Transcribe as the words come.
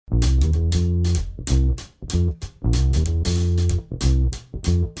Hi,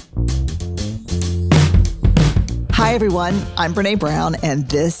 everyone. I'm Brené Brown, and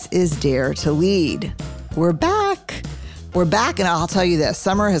this is Dare to Lead. We're back. And I'll tell you this,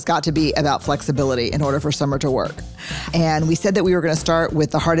 summer has got to be about flexibility in order for summer to work. And we said that we were going to start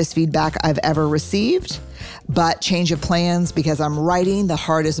with the hardest feedback I've ever received, but change of plans because I'm writing the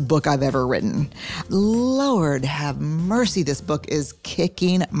hardest book I've ever written. Lord have mercy, this book is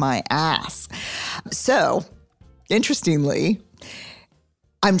kicking my ass. So, interestingly,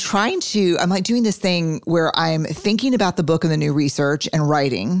 I'm like doing this thing where I'm thinking about the book and the new research and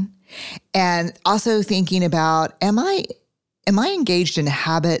writing, and also thinking about, am I engaged in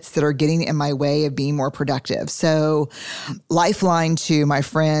habits that are getting in my way of being more productive? So, lifeline to my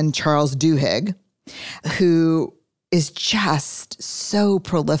friend Charles Duhigg, who is just so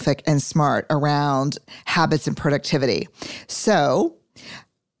prolific and smart around habits and productivity. So,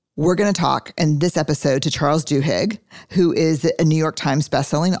 we're going to talk in this episode to Charles Duhigg, who is a New York Times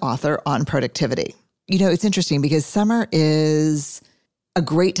bestselling author on productivity. You know, it's interesting because summer is a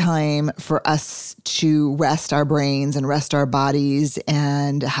great time for us to rest our brains and rest our bodies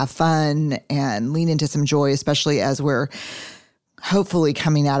and have fun and lean into some joy, especially as we're hopefully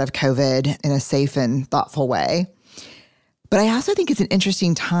coming out of COVID in a safe and thoughtful way. But I also think it's an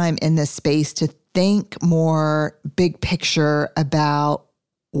interesting time in this space to think more big picture about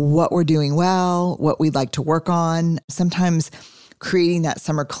what we're doing well, what we'd like to work on. Sometimes creating that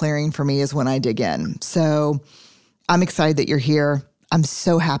summer clearing for me is when I dig in. So I'm excited that you're here. I'm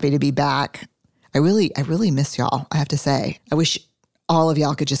so happy to be back. I really miss y'all, I have to say. I wish all of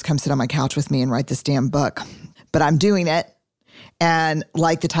y'all could just come sit on my couch with me and write this damn book. But I'm doing it. And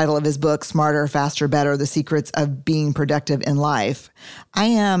like the title of his book, Smarter, Faster, Better, The Secrets of Being Productive in Life, I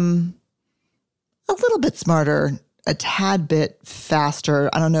am a little bit smarter, a tad bit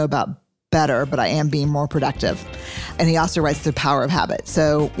faster. I don't know about better, but I am being more productive. And he also writes The Power of Habit.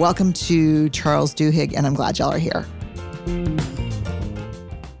 So welcome to Charles Duhigg, and I'm glad y'all are here.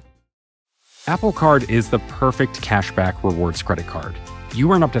 Apple Card is the perfect cashback rewards credit card.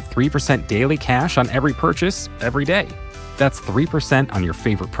 You earn up to 3% daily cash on every purchase every day. That's 3% on your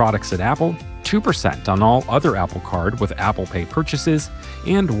favorite products at Apple, 2% on all other Apple Card with Apple Pay purchases,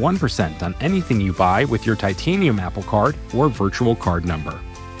 and 1% on anything you buy with your titanium Apple Card or virtual card number.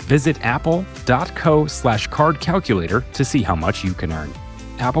 Visit apple.co/card calculator to see how much you can earn.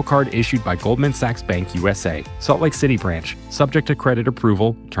 Apple Card issued by Goldman Sachs Bank USA, Salt Lake City branch, subject to credit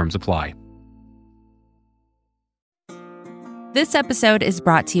approval, terms apply. This episode is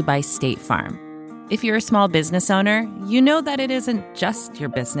brought to you by State Farm. If you're a small business owner, you know that it isn't just your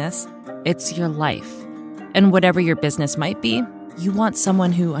business, it's your life. And whatever your business might be, you want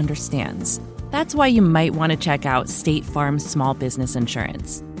someone who understands. That's why you might want to check out State Farm's small business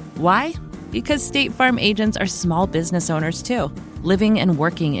insurance. Why? Because State Farm agents are small business owners too, living and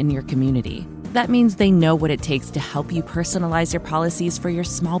working in your community. That means they know what it takes to help you personalize your policies for your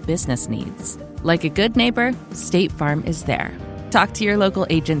small business needs. Like a good neighbor, State Farm is there. Talk to your local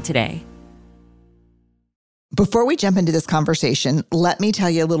agent today. Before we jump into this conversation, let me tell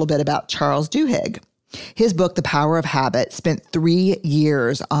you a little bit about Charles Duhigg. His book, The Power of Habit, spent 3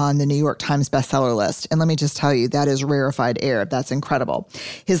 years on the New York Times bestseller list. And let me just tell you, that is rarefied air. That's incredible.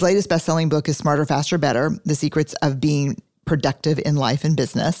 His latest bestselling book is Smarter, Faster, Better, The Secrets of Being Productive in Life and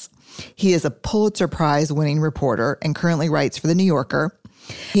Business. He is a Pulitzer Prize-winning reporter and currently writes for The New Yorker.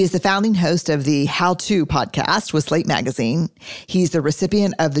 He is the founding host of the How To podcast with Slate Magazine. He's the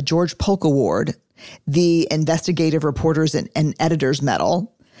recipient of the George Polk Award, the Investigative Reporters and Editors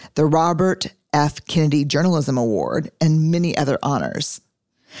Medal, the Robert F. Kennedy Journalism Award, and many other honors.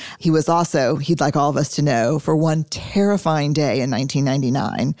 He was also, he'd like all of us to know, for one terrifying day in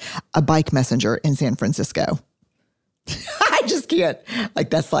 1999, a bike messenger in San Francisco. I just can't.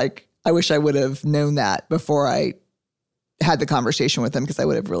 I wish I would have known that before I had the conversation with him, because I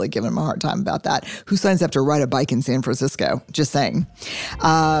would have really given him a hard time about that. Who signs up to ride a bike in San Francisco? Just saying.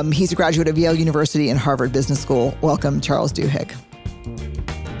 He's a graduate of Yale University and Harvard Business School. Welcome, Charles Duhigg.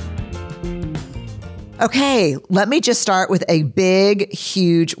 Okay, let me just start with a big,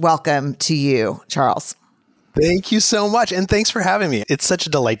 huge welcome to you, Charles. Thank you so much. And thanks for having me. It's such a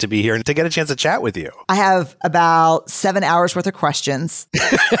delight to be here and to get a chance to chat with you. I have about 7 hours worth of questions.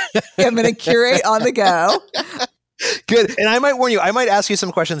 I'm going to curate on the go. Good. And I might warn you, I might ask you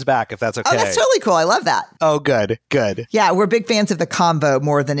some questions back if that's okay. Oh, that's totally cool. I love that. Oh, good. Good. Yeah, we're big fans of the convo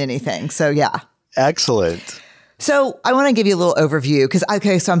more than anything. So yeah. Excellent. So I want to give you a little overview because,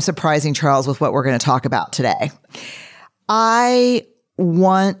 so I'm surprising Charles with what we're going to talk about today. I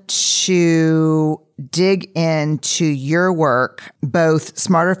want to dig into your work, both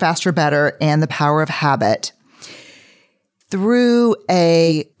Smarter, Faster, Better and The Power of Habit, through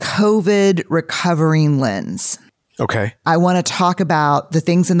a COVID recovering lens. Okay. I want to talk about the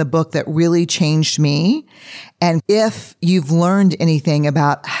things in the book that really changed me. And if you've learned anything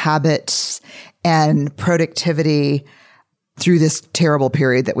about habits and productivity through this terrible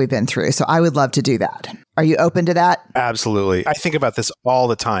period that we've been through. So I would love to do that. Are you open to that? Absolutely. I think about this all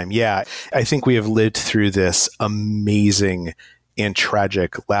the time. Yeah. I think we have lived through this amazing and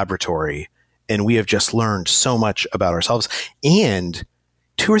tragic laboratory, and we have just learned so much about ourselves. And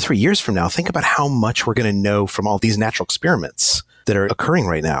 2 or 3 years from now, think about how much we're going to know from all these natural experiments that are occurring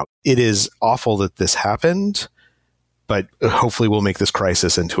right now. It is awful that this happened, but hopefully we'll make this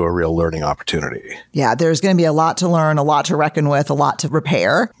crisis into a real learning opportunity. Yeah, there's going to be a lot to learn, a lot to reckon with, a lot to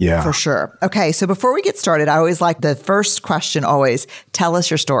repair. Yeah. For sure. Okay, so before we get started, I always like the first question always, tell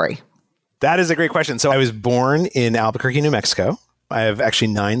us your story. That is a great question. So I was born in Albuquerque, New Mexico. I have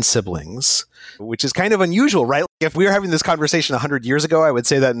actually 9 siblings, which is kind of unusual, right? If we were having this conversation 100 years ago, I would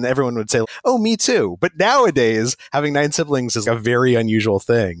say that and everyone would say, oh, me too. But nowadays, having 9 siblings is a very unusual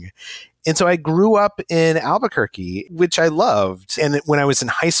thing. And so I grew up in Albuquerque, which I loved. And when I was in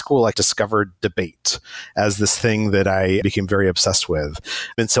high school, I discovered debate as this thing that I became very obsessed with.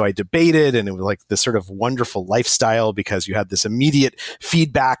 And so I debated, and it was like this sort of wonderful lifestyle because you had this immediate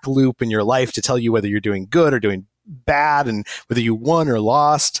feedback loop in your life to tell you whether you're doing good or doing bad and whether you won or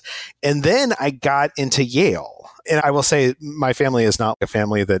lost. And then I got into Yale. And I will say my family is not a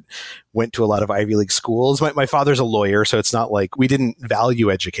family that went to a lot of Ivy League schools. My father's a lawyer, so it's not like we didn't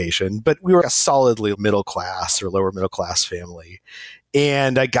value education, but we were a solidly middle class or lower middle class family.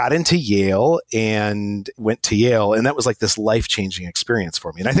 And I got into Yale and went to Yale. And that was like this life-changing experience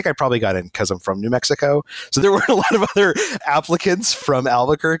for me. And I think I probably got in because I'm from New Mexico. So there weren't a lot of other applicants from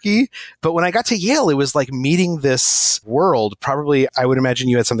Albuquerque. But when I got to Yale, it was like meeting this world. Probably, I would imagine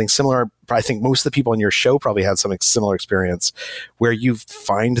you had something similar. I think most of the people on your show probably had some similar experience where you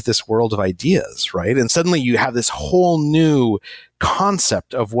find this world of ideas, right? And suddenly you have this whole new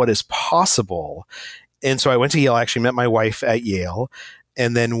concept of what is possible. And so I went to Yale, I actually met my wife at Yale,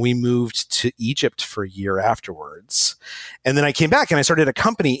 and then we moved to Egypt for a year afterwards. And then I came back and I started a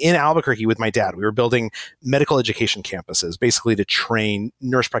company in Albuquerque with my dad. We were building medical education campuses, basically to train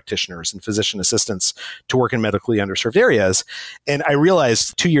nurse practitioners and physician assistants to work in medically underserved areas. And I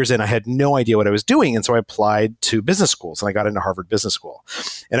realized 2 years in, I had no idea what I was doing. And so I applied to business schools and I got into Harvard Business School.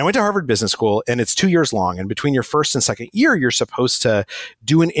 And I went to Harvard Business School, and it's 2 years long. And between your first and second year, you're supposed to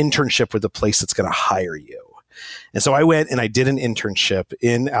do an internship with the place that's going to hire you. And so I went and I did an internship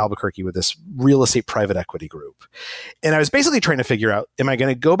in Albuquerque with this real estate private equity group. And I was basically trying to figure out, am I going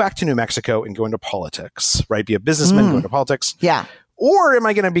to go back to New Mexico and go into politics, right? Be a businessman, go into politics. Yeah. Or am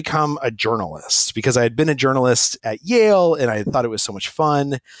I going to become a journalist? Because I had been a journalist at Yale and I thought it was so much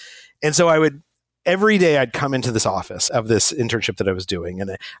fun. And so every day I'd come into this office of this internship that I was doing,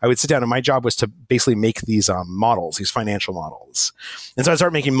 and I would sit down, and my job was to basically make these models, these financial models. And so I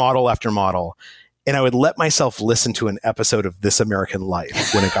started making model after model. And I would let myself listen to an episode of This American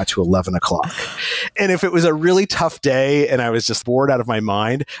Life when it got to 11 o'clock. And if it was a really tough day and I was just bored out of my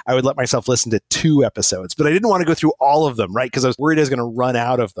mind, I would let myself listen to 2 episodes. But I didn't want to go through all of them, right? Because I was worried I was going to run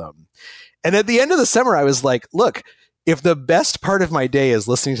out of them. And at the end of the summer, I was like, look, if the best part of my day is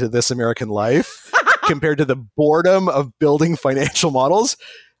listening to This American Life compared to the boredom of building financial models,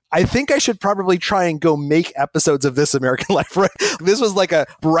 I think I should probably try and go make episodes of This American Life, right? This was like a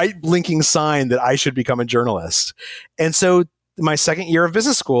bright blinking sign that I should become a journalist. And so my second year of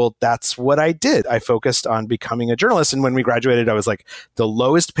business school, that's what I did. I focused on becoming a journalist. And when we graduated, I was like the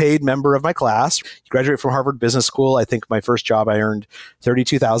lowest paid member of my class. You graduate from Harvard Business School. I think my first job, I earned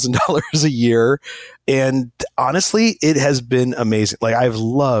 $32,000 a year. And honestly, it has been amazing. Like, I've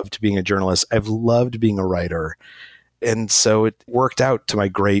loved being a journalist. I've loved being a writer. And so it worked out to my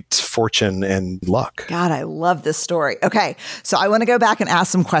great fortune and luck. God, I love this story. Okay, so I want to go back and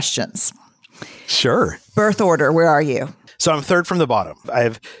ask some questions. Sure. Birth order, where are you? So I'm third from the bottom. I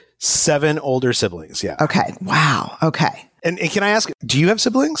have 7 older siblings. Yeah. Okay. Wow. Okay. And can I ask, do you have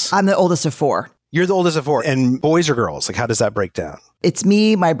siblings? I'm the oldest of 4. You're the oldest of 4. And boys or girls? Like, how does that break down? It's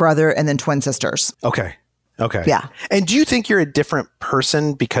me, my brother, and then twin sisters. Okay. Yeah. And do you think you're a different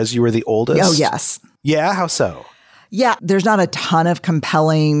person because you were the oldest? Oh, yes. Yeah? How so? Yeah, there's not a ton of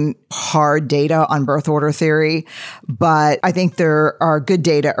compelling hard data on birth order theory, but I think there are good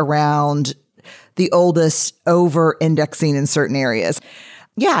data around the oldest over-indexing in certain areas.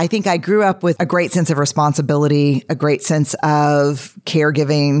 Yeah, I think I grew up with a great sense of responsibility, a great sense of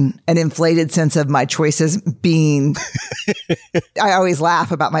caregiving, an inflated sense of my choices being. I always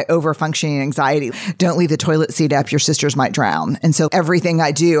laugh about my overfunctioning anxiety. Don't leave the toilet seat up. Your sisters might drown. And so everything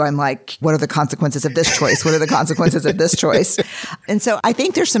I do, I'm like, what are the consequences of this choice? What are the consequences of this choice? And so I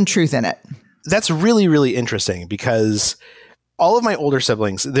think there's some truth in it. That's really, really interesting because all of my older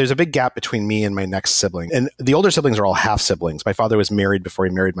siblings, there's a big gap between me and my next sibling. And the older siblings are all half siblings. My father was married before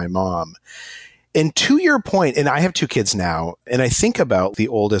he married my mom. And to your point, and I have 2 kids now, and I think about the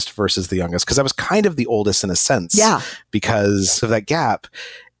oldest versus the youngest, because I was kind of the oldest in a sense because of that gap.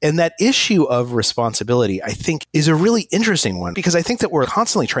 And that issue of responsibility, I think, is a really interesting one because I think that we're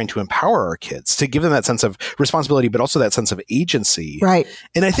constantly trying to empower our kids to give them that sense of responsibility, but also that sense of agency. Right.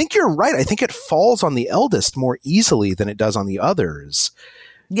 And I think you're right. I think it falls on the eldest more easily than it does on the others.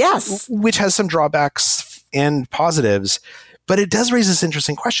 Yes. Which has some drawbacks and positives, but it does raise this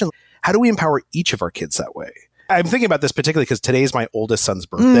interesting question. How do we empower each of our kids that way? I'm thinking about this particularly because today's my oldest son's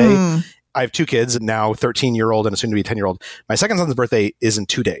birthday. I have 2 kids, now 13-year-old and a soon-to-be 10-year-old. My second son's birthday is in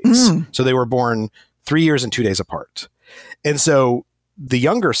 2 days. So they were born 3 years and 2 days apart. And so the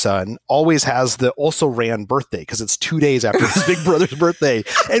younger son always has the also ran birthday because it's 2 days after his big brother's birthday.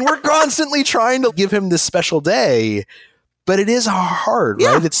 And we're constantly trying to give him this special day. But it is hard,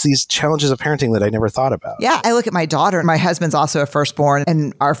 right? It's these challenges of parenting that I never thought about. Yeah. I look at my daughter. My husband's also a firstborn,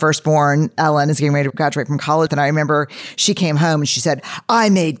 and our firstborn, Ellen, is getting ready to graduate from college. And I remember she came home and she said, I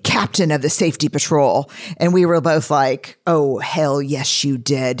made captain of the safety patrol. And we were both like, oh, hell yes, you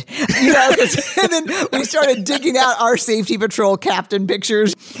did. You know, and then we started digging out our safety patrol captain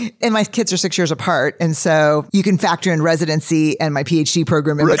pictures. And my kids are 6 years apart. And so you can factor in residency and my PhD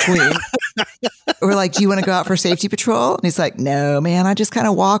program in between. We're like, do you want to go out for safety patrol? And he's like, no, man, I just kind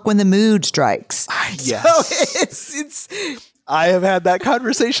of walk when the mood strikes. Yes. So it's I have had that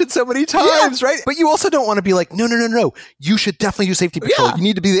conversation so many times, right? But you also don't want to be like, no. You should definitely do safety patrol. You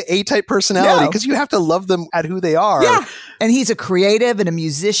need to be the A-type personality because you have to love them at who they are. Yeah. And he's a creative and a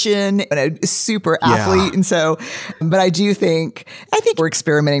musician and a super athlete. And so, but I think we're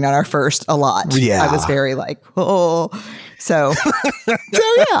experimenting on our first a lot. Yeah. I was very like, oh. So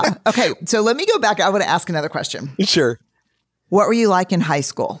yeah. Okay. So let me go back. I want to ask another question. Sure. What were you like in high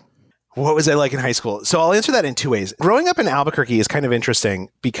school? What was I like in high school? So I'll answer that in 2 ways. Growing up in Albuquerque is kind of interesting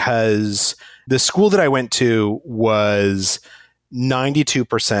because the school that I went to was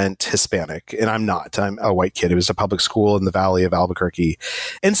 92% Hispanic, and I'm not. I'm a white kid. It was a public school in the valley of Albuquerque.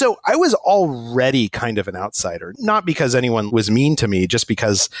 And so I was already kind of an outsider, not because anyone was mean to me, just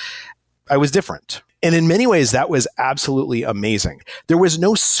because I was different. And in many ways, that was absolutely amazing. There was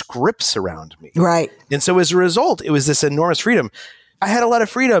no scripts around me. Right. And so as a result, it was this enormous freedom. I had a lot of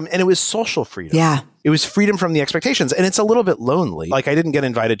freedom, and it was social freedom. Yeah. It was freedom from the expectations. And it's a little bit lonely. Like, I didn't get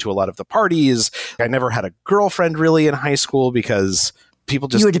invited to a lot of the parties. I never had a girlfriend really in high school because people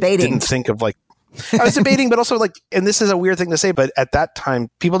just didn't think of like, I was debating, but also like, and this is a weird thing to say, but at that time,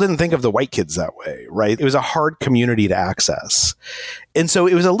 people didn't think of the white kids that way, right? It was a hard community to access. And so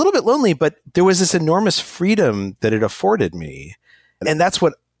it was a little bit lonely, but there was this enormous freedom that it afforded me. And that's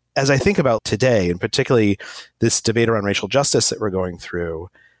what, as I think about today, and particularly this debate around racial justice that we're going through,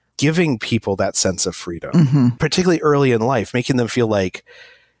 giving people that sense of freedom, particularly early in life, making them feel like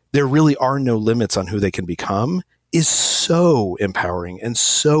there really are no limits on who they can become is so empowering and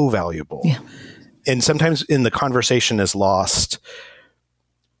so valuable. Yeah. And sometimes in the conversation is lost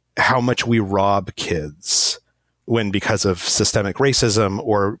how much we rob kids when, because of systemic racism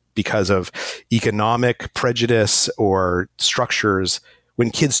or because of economic prejudice or structures, when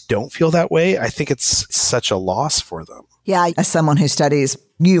kids don't feel that way, I think it's such a loss for them. Yeah. As someone who studies,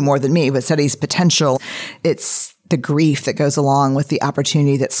 you more than me, but studies potential, it's the grief that goes along with the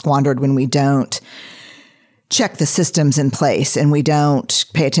opportunity that's squandered when we don't check the systems in place and we don't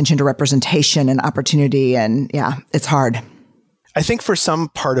pay attention to representation and opportunity. And yeah, it's hard. I think for some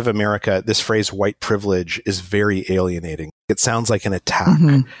part of America, this phrase white privilege is very alienating. It sounds like an attack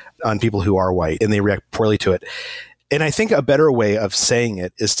on people who are white, and they react poorly to it. And I think a better way of saying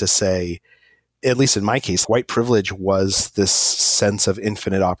it is to say, at least in my case, white privilege was this sense of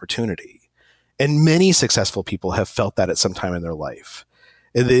infinite opportunity. And many successful people have felt that at some time in their life.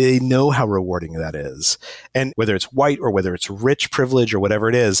 They know how rewarding that is. And whether it's white or whether it's rich privilege or whatever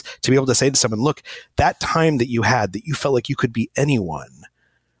it is, to be able to say to someone, look, that time that you had, that you felt like you could be anyone,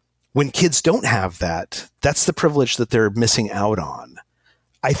 when kids don't have that, that's the privilege that they're missing out on.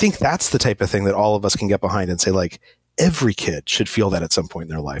 I think that's the type of thing that all of us can get behind and say, like, every kid should feel that at some point in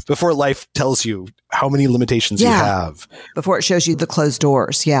their life before life tells you how many limitations you have. Before it shows you the closed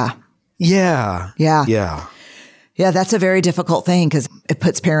doors. Yeah. Yeah. Yeah. Yeah. Yeah, that's a very difficult thing because it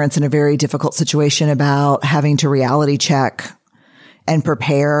puts parents in a very difficult situation about having to reality check and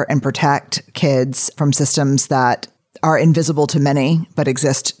prepare and protect kids from systems that are invisible to many, but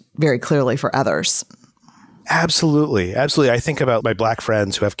exist very clearly for others. Absolutely. Absolutely. I think about my Black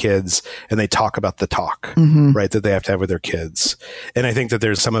friends who have kids and they talk about the talk, right, that they have to have with their kids. And I think that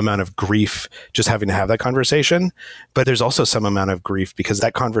there's some amount of grief just having to have that conversation, but there's also some amount of grief because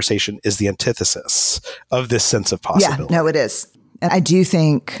that conversation is the antithesis of this sense of possibility. Yeah, no, it is. And I do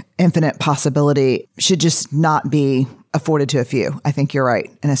think infinite possibility should just not be afforded to a few. I think you're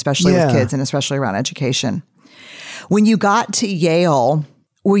right. And especially with kids and especially around education. When you got to Yale,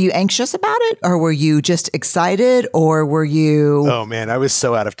 were you anxious about it or were you just excited or were you? Oh man, I was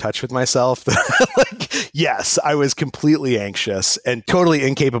so out of touch with myself. Yes, I was completely anxious and totally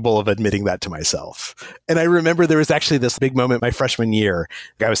incapable of admitting that to myself. And I remember there was actually this big moment my freshman year.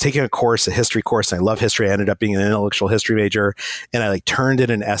 I was taking a course, a history course, and I love history. I ended up being an intellectual history major and I turned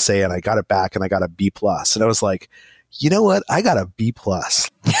in an essay and I got it back and I got a B+. And I was like, you know what? I got a B+.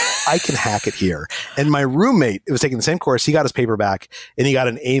 I can hack it here. And my roommate, it was taking the same course. He got his paper back and he got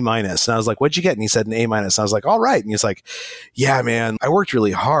an A-. And I was like, what'd you get? And he said an A-. And I was like, all right. And he's like, yeah, man, I worked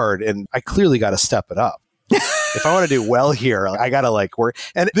really hard and I clearly got to step it up. If I want to do well here, I got to work.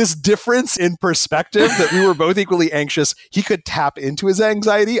 And this difference in perspective that we were both equally anxious, he could tap into his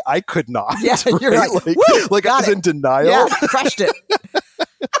anxiety. I could not. Yeah, right? You're like I was in denial. Yeah, crushed it.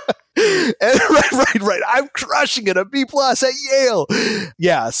 And right. I'm crushing it, a B+ at Yale.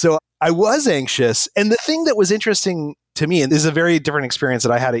 Yeah. So I was anxious. And the thing that was interesting to me, and this is a very different experience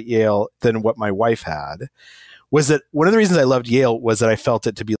that I had at Yale than what my wife had, was that one of the reasons I loved Yale was that I felt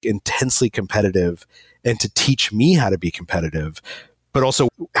it to be intensely competitive and to teach me how to be competitive, but also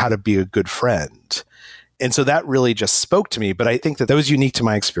how to be a good friend. And so that really just spoke to me. But I think that was unique to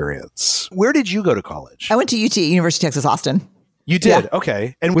my experience. Where did you go to college? I went to UT, University of Texas, Austin. You did? Yeah.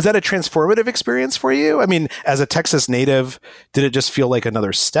 Okay. And was that a transformative experience for you? I mean, as a Texas native, did it just feel like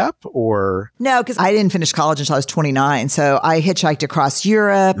another step or? No, because I didn't finish college until I was 29. So I hitchhiked across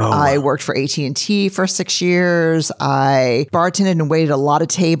Europe. Oh, I worked for AT&T for 6 years. I bartended and waited a lot of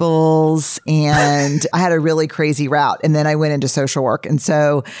tables and I had a really crazy route. And then I went into social work. And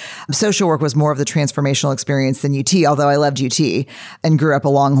so social work was more of the transformational experience than UT, although I loved UT and grew up a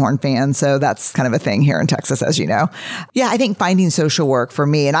Longhorn fan. So that's kind of a thing here in Texas, as you know. Yeah, I think finding social work for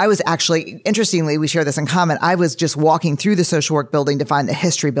me. And I was actually, interestingly, we share this in common. I was just walking through the social work building to find the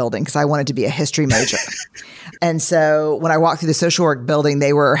history building because I wanted to be a history major. And so when I walked through the social work building,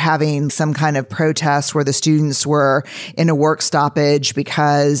 they were having some kind of protest where the students were in a work stoppage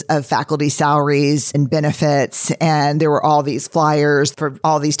because of faculty salaries and benefits. And there were all these flyers for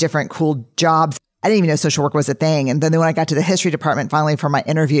all these different cool jobs. I didn't even know social work was a thing. And then when I got to the history department, finally for my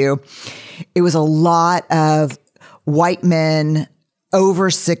interview, it was a lot of white men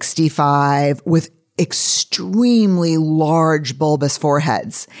over 65 with extremely large bulbous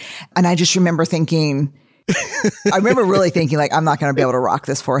foreheads. And I just remember thinking, really thinking I'm not going to be able to rock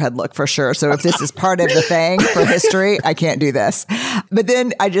this forehead look for sure. So if this is part of the thing for history, I can't do this. But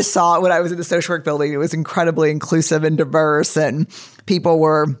then I just saw when I was in the social work building, it was incredibly inclusive and diverse and people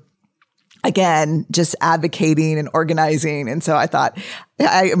were, again, just advocating and organizing. And so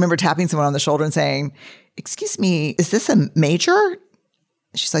I remember tapping someone on the shoulder and saying, excuse me, is this a major?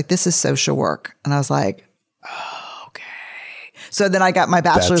 She's like, this is social work. And I was like, oh, okay. So then I got my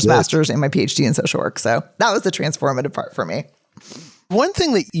bachelor's, master's, and my PhD in social work. So that was the transformative part for me. One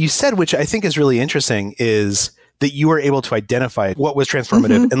thing that you said, which I think is really interesting, is that you were able to identify what was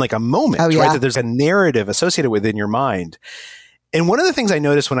transformative in a moment, right? That there's a narrative associated within your mind. And one of the things I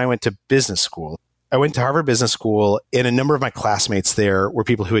noticed when I went to business school, I went to Harvard Business School, and a number of my classmates there were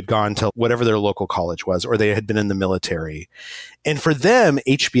people who had gone to whatever their local college was, or they had been in the military. And for them,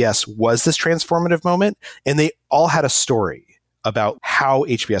 HBS was this transformative moment, and they all had a story about how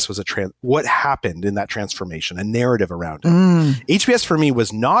HBS was what happened in that transformation, a narrative around it. HBS for me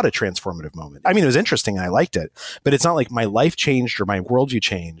was not a transformative moment. I mean, it was interesting and I liked it, but it's not like my life changed or my worldview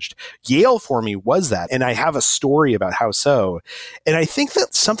changed. Yale for me was that. And I have a story about how so. And I think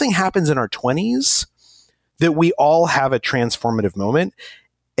that something happens in our 20s that we all have a transformative moment.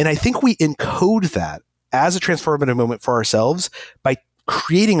 And I think we encode that as a transformative moment for ourselves by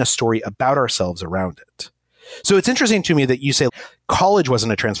creating a story about ourselves around it. So it's interesting to me that you say college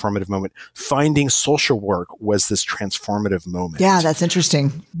wasn't a transformative moment. Finding social work was this transformative moment. Yeah, that's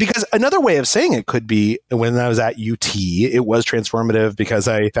interesting. Because another way of saying it could be when I was at UT, it was transformative because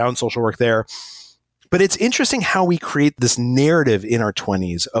I found social work there. But it's interesting how we create this narrative in our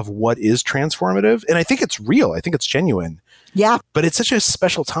 20s of what is transformative. And I think it's real. I think it's genuine. Yeah. But it's such a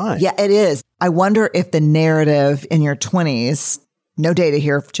special time. Yeah, it is. I wonder if the narrative in your 20s, no data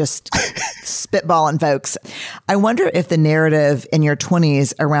here, just spitballing, folks. I wonder if the narrative in your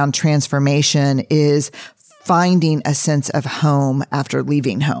 20s around transformation is finding a sense of home after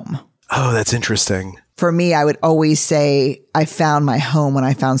leaving home. Oh, that's interesting. For me, I would always say I found my home when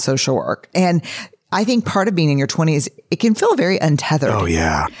I found social work. And I think part of being in your 20s, it can feel very untethered. Oh,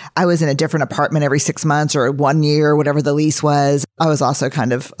 yeah. I was in a different apartment every 6 months or 1 year, whatever the lease was. I was also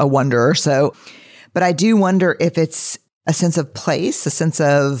kind of a wanderer. So, but I do wonder if it's a sense of place, a sense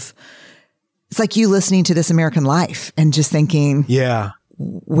of, it's like you listening to This American Life and just thinking, yeah,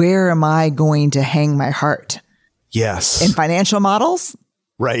 where am I going to hang my heart? Yes. In financial models?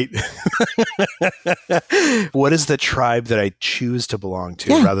 Right. What is the tribe that I choose to belong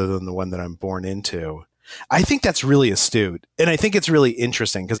to rather than the one that I'm born into? I think that's really astute. And I think it's really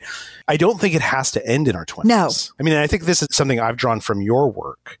interesting because I don't think it has to end in our 20s. No. I mean, I think this is something I've drawn from your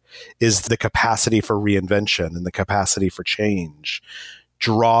work is the capacity for reinvention and the capacity for change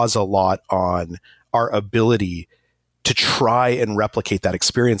draws a lot on our ability to try and replicate that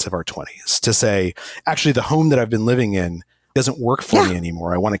experience of our 20s, to say, actually, the home that I've been living in doesn't work for me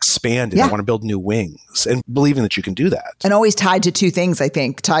anymore. I want to expand it. I want to build new wings, and believing that you can do that. And always tied to two things, I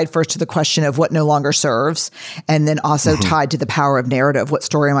think. Tied first to the question of what no longer serves, and then also tied to the power of narrative. What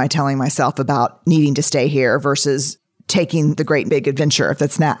story am I telling myself about needing to stay here versus taking the great big adventure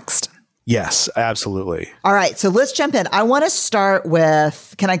that's next? Yes, absolutely. All right. So let's jump in. I want to start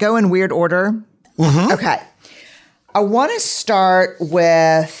with, can I go in weird order? Okay. I want to start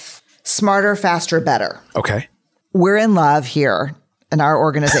with smarter, faster, better. Okay. We're in love here in our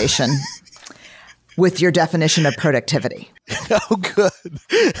organization with your definition of productivity. Oh, good.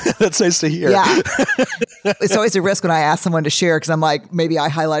 That's nice to hear. Yeah. It's always a risk when I ask someone to share because I'm like, maybe I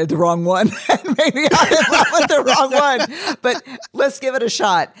highlighted the wrong one. Maybe I'm in love with the wrong one. But let's give it a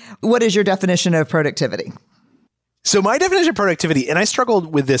shot. What is your definition of productivity? So my definition of productivity, and I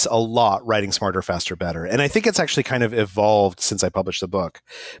struggled with this a lot writing Smarter, Faster, Better. And I think it's actually kind of evolved since I published the book.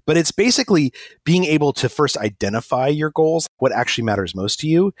 But it's basically being able to first identify your goals, what actually matters most to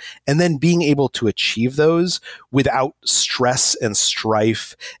you, and then being able to achieve those without stress and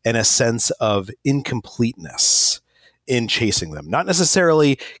strife and a sense of incompleteness in chasing them. Not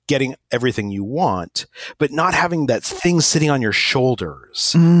necessarily getting everything you want, but not having that thing sitting on your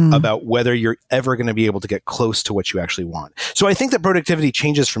shoulders about whether you're ever going to be able to get close to what you actually want. So I think that productivity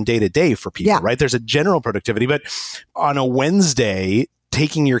changes from day to day for people, right? There's a general productivity, but on a Wednesday,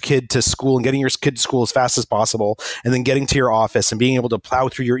 taking your kid to school and getting your kid to school as fast as possible, and then getting to your office and being able to plow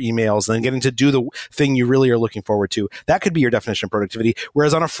through your emails and then getting to do the thing you really are looking forward to, that could be your definition of productivity.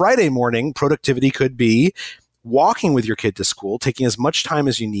 Whereas on a Friday morning, productivity could be walking with your kid to school, taking as much time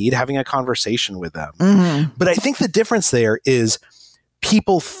as you need, having a conversation with them. But I think the difference there is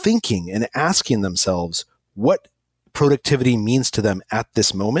people thinking and asking themselves what productivity means to them at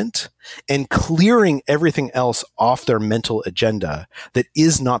this moment and clearing everything else off their mental agenda that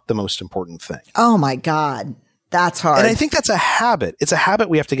is not the most important thing. Oh my God. That's hard. And I think that's a habit. It's a habit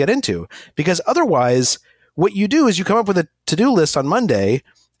we have to get into because otherwise what you do is you come up with a to-do list on Monday,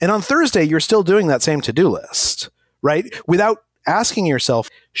 and on Thursday, you're still doing that same to-do list, right? Without asking yourself,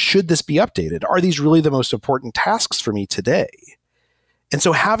 should this be updated? Are these really the most important tasks for me today? And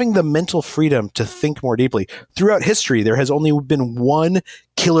so having the mental freedom to think more deeply. Throughout history, there has only been one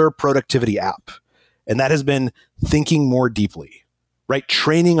killer productivity app, and that has been thinking more deeply, right?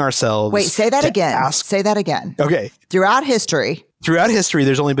 Training ourselves. Wait, say that again. Say that again. Okay. Throughout history,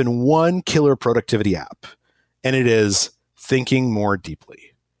 there's only been one killer productivity app, and it is thinking more deeply.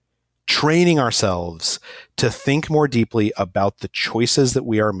 Training ourselves to think more deeply about the choices that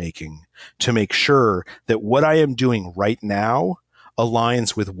we are making to make sure that what I am doing right now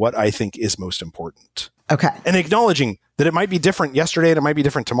aligns with what I think is most important. Okay. And acknowledging that it might be different yesterday and it might be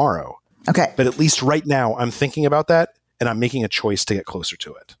different tomorrow. Okay. But at least right now, I'm thinking about that and I'm making a choice to get closer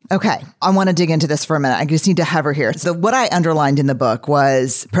to it. Okay. I want to dig into this for a minute. I just need to hover here. So what I underlined in the book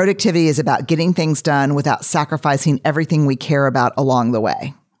was productivity is about getting things done without sacrificing everything we care about along the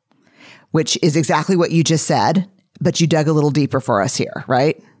way, which is exactly what you just said, but you dug a little deeper for us here,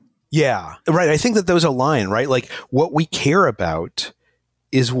 right? Yeah, right. I think that those align, right? Like what we care about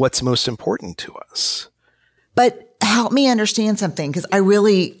is what's most important to us. But help me understand something, because I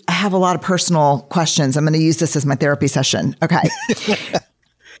have a lot of personal questions. I'm going to use this as my therapy session. Okay.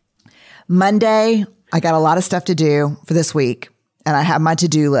 Monday, I got a lot of stuff to do for this week, and I have my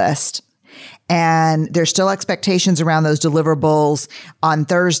to-do list. And there's still expectations around those deliverables on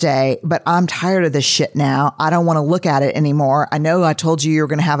Thursday, but I'm tired of this shit now. I don't want to look at it anymore. I know I told you were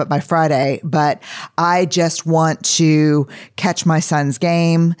going to have it by Friday, but I just want to catch my son's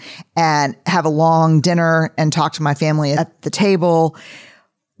game and have a long dinner and talk to my family at the table.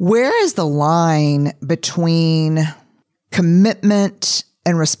 Where is the line between commitment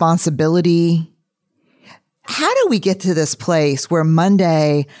and responsibility? How do we get to this place where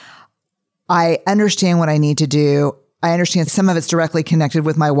Monday, I understand what I need to do. I understand some of it's directly connected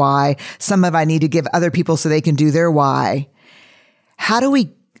with my why. Some of I need to give other people so they can do their why. How do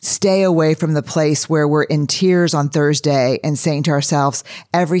we stay away from the place where we're in tears on Thursday and saying to ourselves,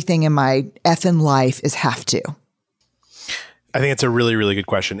 everything in my effing life is have to? I think it's a really, really good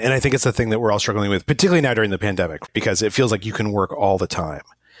question. And I think it's the thing that we're all struggling with, particularly now during the pandemic, because it feels like you can work all the time.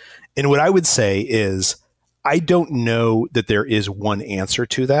 And what I would say is, I don't know that there is one answer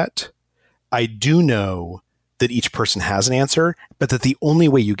to that. I do know that each person has an answer, but that the only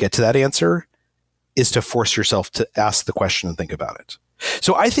way you get to that answer is to force yourself to ask the question and think about it.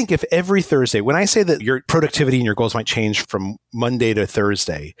 So I think if every Thursday, when I say that your productivity and your goals might change from Monday to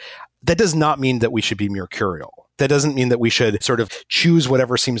Thursday, that does not mean that we should be mercurial. That doesn't mean that we should sort of choose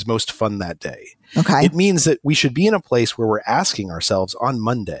whatever seems most fun that day. Okay. It means that we should be in a place where we're asking ourselves on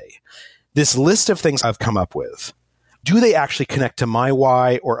Monday, this list of things I've come up with, do they actually connect to my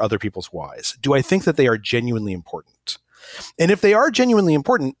why or other people's whys? Do I think that they are genuinely important? And if they are genuinely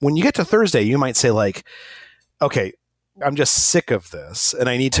important, when you get to Thursday, you might say like, okay, I'm just sick of this and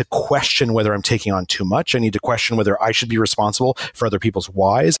I need to question whether I'm taking on too much. I need to question whether I should be responsible for other people's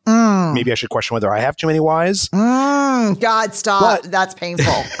whys. Maybe I should question whether I have too many whys. God, stop. That's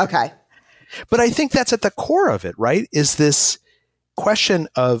painful. Okay. But I think that's at the core of it, right? Is this question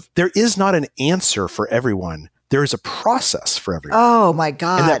of there is not an answer for everyone. There is a process for everyone. Oh my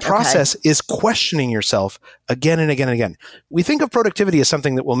God. And that process is questioning yourself again and again and again. We think of productivity as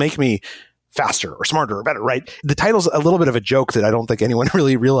something that will make me faster or smarter or better, right? The title's a little bit of a joke that I don't think anyone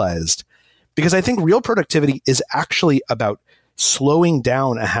really realized, because I think real productivity is actually about slowing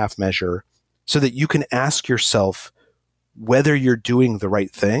down a half measure so that you can ask yourself whether you're doing the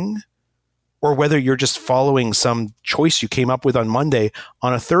right thing or whether you're just following some choice you came up with on Monday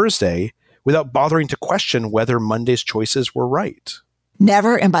on a Thursday without bothering to question whether Monday's choices were right.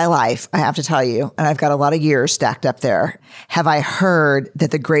 Never in my life, I have to tell you, and I've got a lot of years stacked up there, have I heard that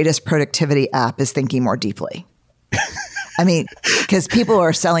the greatest productivity app is Thinking More Deeply. I mean, because people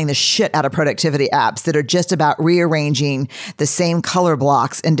are selling the shit out of productivity apps that are just about rearranging the same color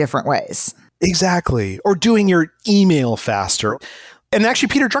blocks in different ways. Exactly. Or doing your email faster. And actually,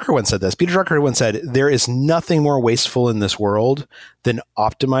 Peter Drucker once said this. Peter Drucker once said, there is nothing more wasteful in this world than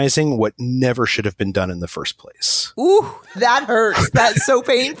optimizing what never should have been done in the first place. Ooh, that hurts. That's so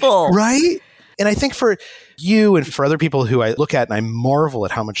painful. Right? And I think for you and for other people who I look at and I marvel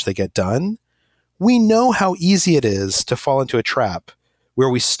at how much they get done, we know how easy it is to fall into a trap where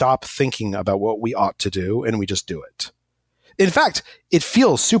we stop thinking about what we ought to do and we just do it. In fact, it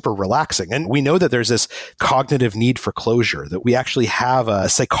feels super relaxing. And we know that there's this cognitive need for closure, that we actually have a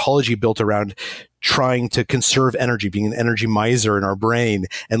psychology built around trying to conserve energy, being an energy miser in our brain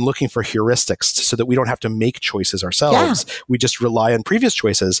and looking for heuristics so that we don't have to make choices ourselves. Yeah. We just rely on previous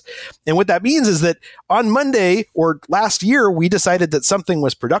choices. And what that means is that on Monday or last year, we decided that something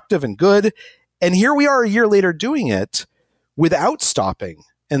was productive and good. And here we are a year later doing it without stopping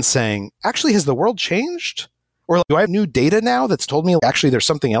and saying, actually, has the world changed? Or do I have new data now that's told me actually there's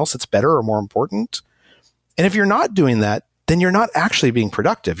something else that's better or more important? And if you're not doing that, then you're not actually being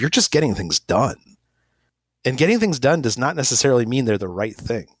productive. You're just getting things done. And getting things done does not necessarily mean they're the right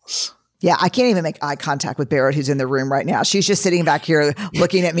things. Yeah, I can't even make eye contact with Barrett, who's in the room right now. She's just sitting back here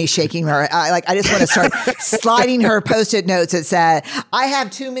looking at me, shaking her. I just want to start sliding her Post-it notes that said, I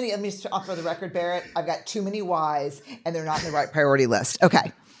have too many, let me just off for the record, Barrett, I've got too many whys and they're not in the right priority list.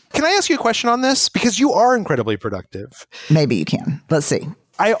 Okay. Can I ask you a question on this? Because you are incredibly productive. Maybe you can. Let's see.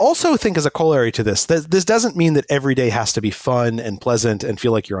 I also think as a corollary to this, this doesn't mean that every day has to be fun and pleasant and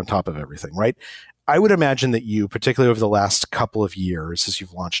feel like you're on top of everything, right? I would imagine that you, particularly over the last couple of years, as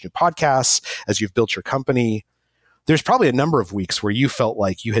you've launched new podcasts, as you've built your company, there's probably a number of weeks where you felt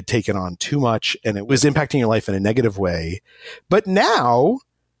like you had taken on too much and it was impacting your life in a negative way. But now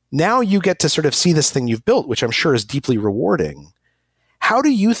you get to sort of see this thing you've built, which I'm sure is deeply rewarding. How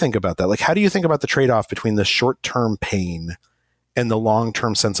do you think about that? Like, how do you think about the trade-off between the short-term pain and the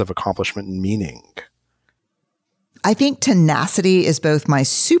long-term sense of accomplishment and meaning? I think tenacity is both my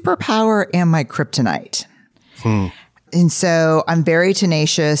superpower and my kryptonite. And so I'm very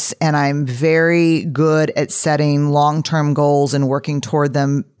tenacious and I'm very good at setting long-term goals and working toward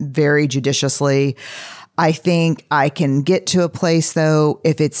them very judiciously. I think I can get to a place though,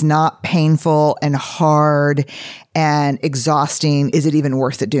 if it's not painful and hard and exhausting, is it even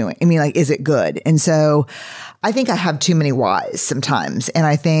worth it doing? I mean, like, is it good? And so I think I have too many whys sometimes. And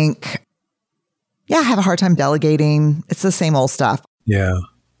I think, yeah, I have a hard time delegating. It's the same old stuff. Yeah.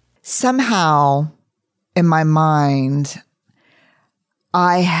 Somehow in my mind,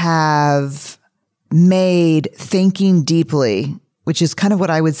 I have made thinking deeply, which is kind of what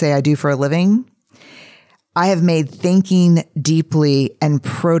I would say I do for a living. I have made thinking deeply and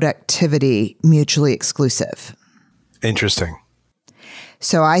productivity mutually exclusive. Interesting.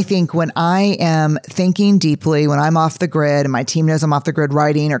 So I think when I am thinking deeply, when I'm off the grid and my team knows I'm off the grid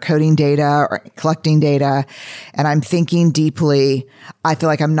writing or coding data or collecting data, and I'm thinking deeply, I feel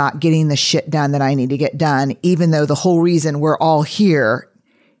like I'm not getting the shit done that I need to get done, even though the whole reason we're all here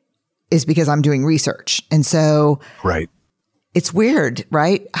is because I'm doing research. And so right. It's weird,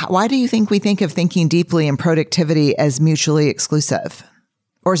 right? Why do you think we think of thinking deeply and productivity as mutually exclusive?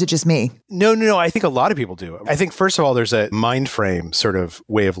 Or is it just me? No. I think a lot of people do. I think, first of all, there's a mind frame sort of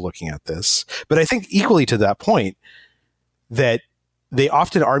way of looking at this. But I think equally to that point, that they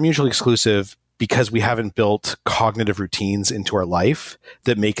often are mutually exclusive because we haven't built cognitive routines into our life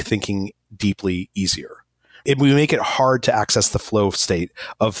that make thinking deeply easier. We make it hard to access the flow state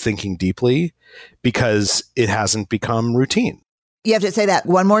of thinking deeply because it hasn't become routine. You have to say that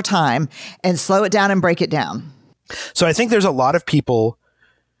one more time and slow it down and break it down. So I think there's a lot of people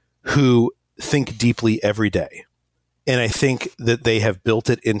who think deeply every day. And I think that they have built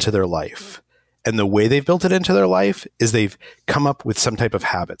it into their life. And the way they've built it into their life is they've come up with some type of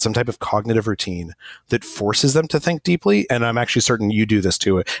habit, some type of cognitive routine that forces them to think deeply. And I'm actually certain you do this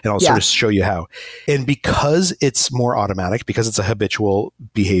too. And I'll sort of show you how. And because it's more automatic, because it's a habitual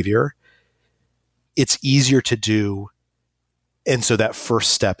behavior, it's easier to do. And so that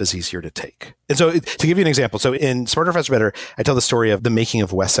first step is easier to take. And so to give you an example, so in Smarter, Faster, Better, I tell the story of the making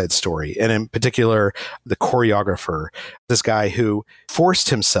of West Side Story. And in particular, the choreographer, this guy who forced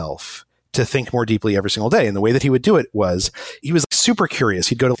himself to think more deeply every single day. And the way that he would do it was he was super curious.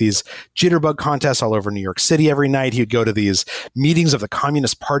 He'd go to these jitterbug contests all over New York City every night. He'd go to these meetings of the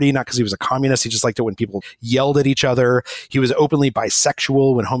Communist Party, not because he was a communist. He just liked it when people yelled at each other. He was openly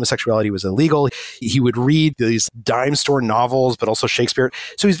bisexual when homosexuality was illegal. He would read these dime store novels, but also Shakespeare.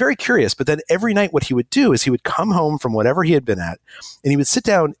 So he's very curious. But then every night what he would do is he would come home from whatever he had been at, and he would sit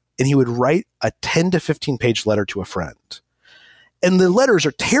down and he would write a 10 to 15 page letter to a friend. And the letters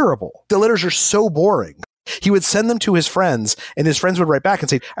are terrible. The letters are so boring. He would send them to his friends, and his friends would write back and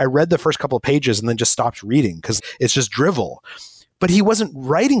say, I read the first couple of pages and then just stopped reading because it's just drivel. But he wasn't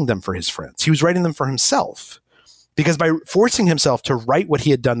writing them for his friends. He was writing them for himself. Because by forcing himself to write what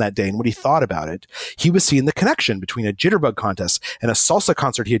he had done that day and what he thought about it, he was seeing the connection between a jitterbug contest and a salsa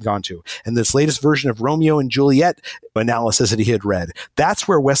concert he had gone to and this latest version of Romeo and Juliet analysis that he had read. That's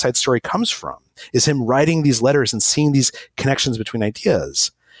where West Side Story comes from, is him writing these letters and seeing these connections between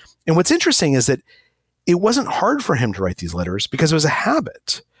ideas. And what's interesting is that it wasn't hard for him to write these letters because it was a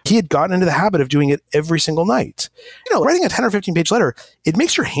habit. He had gotten into the habit of doing it every single night. You know, writing a 10 or 15 page letter, it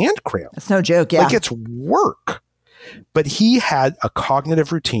makes your hand cramp. That's no joke, yeah. Like it's work. But he had a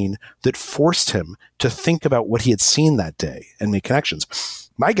cognitive routine that forced him to think about what he had seen that day and make connections.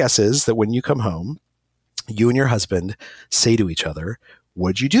 My guess is that when you come home, you and your husband say to each other,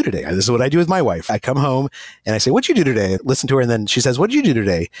 what'd you do today? This is what I do with my wife. I come home and I say, what'd you do today? Listen to her. And then she says, what'd you do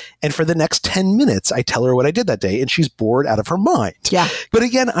today? And for the next 10 minutes, I tell her what I did that day. And she's bored out of her mind. Yeah. But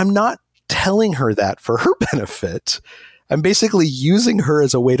again, I'm not telling her that for her benefit. I'm basically using her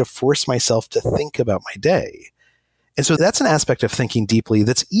as a way to force myself to think about my day. And so that's an aspect of thinking deeply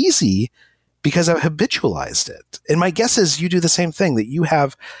that's easy because I've habitualized it. And my guess is you do the same thing, that you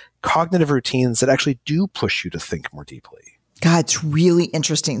have cognitive routines that actually do push you to think more deeply. God, it's really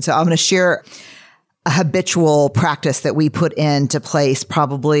interesting. So I'm going to share a habitual practice that we put into place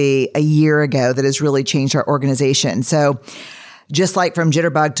probably a year ago that has really changed our organization. So just like from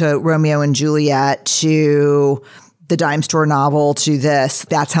Jitterbug to Romeo and Juliet to the dime store novel to this,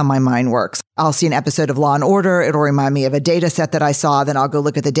 that's how my mind works. I'll see an episode of Law and Order. It'll remind me of a data set that I saw. Then I'll go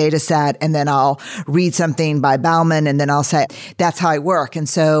look at the data set and then I'll read something by Bauman and then I'll say, that's how I work. And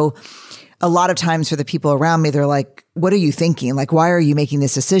so a lot of times for the people around me, they're like, what are you thinking? Like, why are you making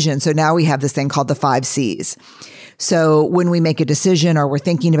this decision? So now we have this thing called the 5 C's. So when we make a decision or we're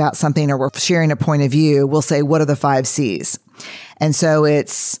thinking about something or we're sharing a point of view, we'll say, what are the 5 C's? And so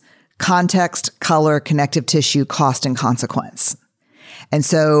it's context, color, connective tissue, cost, and consequence. And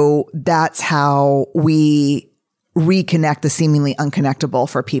so that's how we reconnect the seemingly unconnectable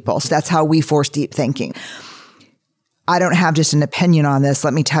for people. So that's how we force deep thinking. I don't have just an opinion on this.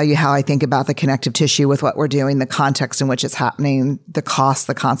 Let me tell you how I think about the connective tissue with what we're doing, the context in which it's happening, the cost,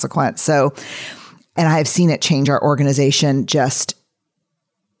 the consequence. So, and I have seen it change our organization. Just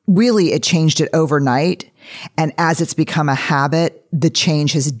really, it changed it overnight. And as it's become a habit, the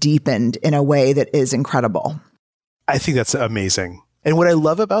change has deepened in a way that is incredible. I think that's amazing. And what I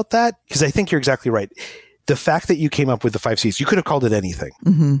love about that, because I think you're exactly right, the fact that you came up with the 5 C's, you could have called it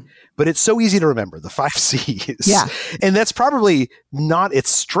anything, but it's so easy to remember, the 5 C's. Yeah. And that's probably not its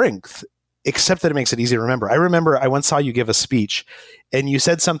strength, except that it makes it easy to remember. I remember I once saw you give a speech, and you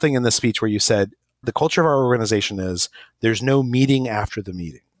said something in the speech where you said, the culture of our organization is there's no meeting after the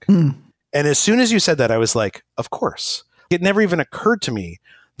meeting. And as soon as you said that, I was like, of course. It never even occurred to me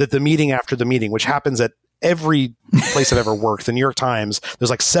that the meeting after the meeting, which happens at every place I've ever worked, the New York Times, there's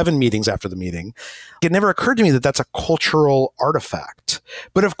like 7 meetings after the meeting. It never occurred to me that that's a cultural artifact.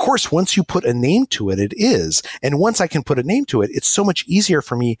 But of course, once you put a name to it, it is. And once I can put a name to it, it's so much easier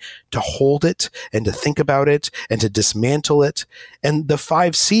for me to hold it and to think about it and to dismantle it. And the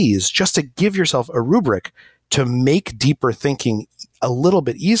 5 C's, just to give yourself a rubric to make deeper thinking a little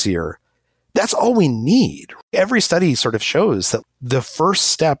bit easier, that's all we need. Every study sort of shows that the first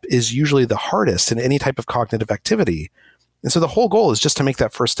step is usually the hardest in any type of cognitive activity. And so the whole goal is just to make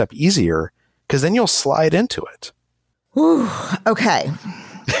that first step easier, because then you'll slide into it. Whew, okay.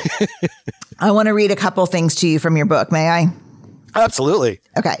 I want to read a couple things to you from your book. May I? Absolutely.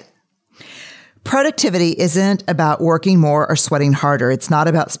 Okay. Productivity isn't about working more or sweating harder. It's not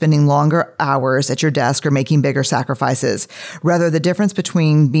about spending longer hours at your desk or making bigger sacrifices. Rather, the difference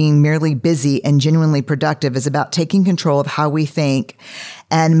between being merely busy and genuinely productive is about taking control of how we think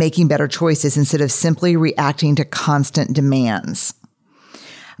and making better choices instead of simply reacting to constant demands.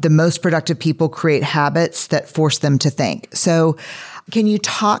 The most productive people create habits that force them to think. So, can you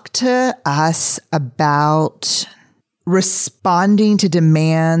talk to us about responding to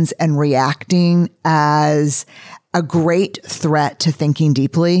demands and reacting as a great threat to thinking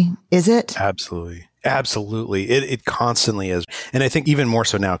deeply? Is it? Absolutely. Absolutely. It constantly is. And I think even more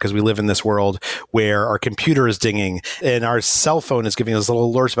so now, because we live in this world where our computer is dinging and our cell phone is giving us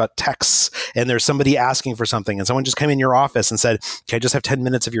little alerts about texts, and there's somebody asking for something, and someone just came in your office and said, can I just have 10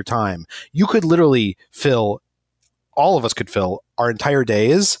 minutes of your time? You could literally all of us could fill our entire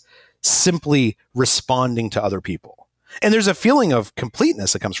days simply responding to other people. And there's a feeling of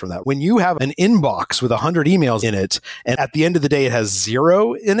completeness that comes from that. When you have an inbox with 100 emails in it, and at the end of the day, it has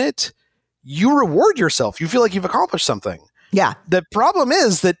 0 in it, you reward yourself. You feel like you've accomplished something. Yeah. The problem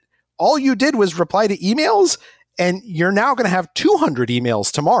is that all you did was reply to emails, and you're now going to have 200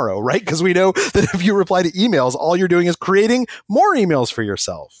 emails tomorrow, right? Because we know that if you reply to emails, all you're doing is creating more emails for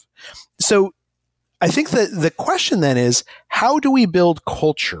yourself. So I think that the question then is, how do we build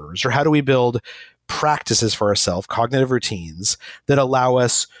cultures, or how do we build practices for ourselves, cognitive routines that allow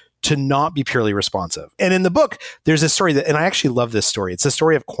us to not be purely responsive? And in the book, there's this story and I actually love this story. It's the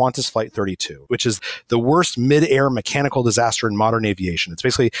story of Qantas Flight 32, which is the worst mid-air mechanical disaster in modern aviation. It's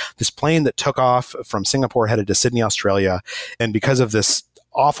basically this plane that took off from Singapore headed to Sydney, Australia. And because of this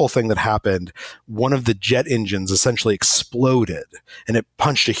awful thing that happened, one of the jet engines essentially exploded, and it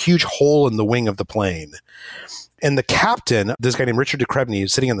punched a huge hole in the wing of the plane. And the captain, this guy named Richard de Crespigny,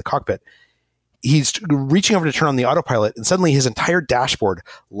 who's sitting in the cockpit, he's reaching over to turn on the autopilot, and suddenly his entire dashboard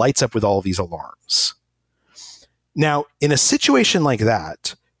lights up with all of these alarms. Now, in a situation like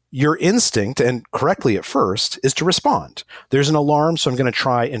that, your instinct, and correctly at first, is to respond. There's an alarm, so I'm going to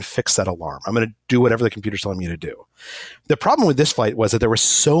try and fix that alarm. I'm going to do whatever the computer's telling me to do. The problem with this flight was that there were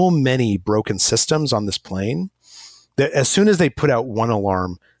so many broken systems on this plane that as soon as they put out one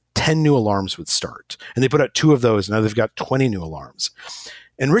alarm, 10 new alarms would start. And they put out 2 of those, and now they've got 20 new alarms.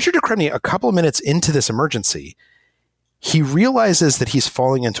 And Richard de Crespigny, a couple of minutes into this emergency, he realizes that he's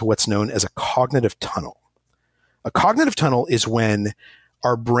falling into what's known as a cognitive tunnel. A cognitive tunnel is when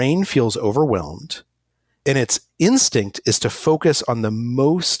our brain feels overwhelmed, and its instinct is to focus on the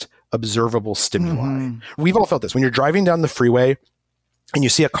most observable stimuli. We've all felt this. When you're driving down the freeway and you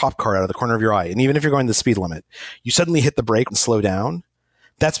see a cop car out of the corner of your eye, and even if you're going the speed limit, you suddenly hit the brake and slow down.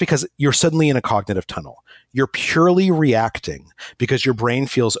 That's because you're suddenly in a cognitive tunnel. You're purely reacting because your brain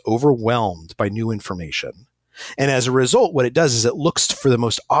feels overwhelmed by new information. And as a result, what it does is it looks for the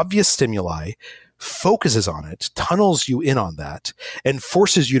most obvious stimuli, focuses on it, tunnels you in on that, and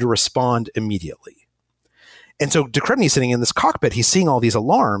forces you to respond immediately. And so de Crespigny's sitting in this cockpit, he's seeing all these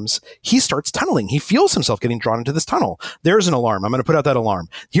alarms, he starts tunneling. He feels himself getting drawn into this tunnel. There's an alarm, I'm going to put out that alarm.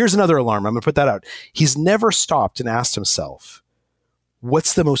 Here's another alarm, I'm going to put that out. He's never stopped and asked himself,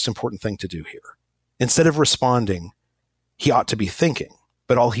 what's the most important thing to do here? Instead of responding, he ought to be thinking,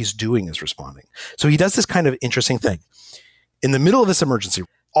 but all he's doing is responding. So he does this kind of interesting thing. In the middle of this emergency,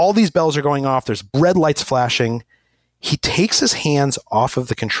 all these bells are going off. There's red lights flashing. He takes his hands off of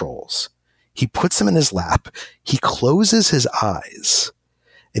the controls. He puts them in his lap. He closes his eyes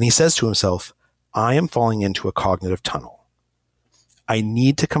and he says to himself, I am falling into a cognitive tunnel. I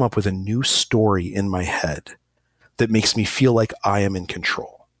need to come up with a new story in my head that makes me feel like I am in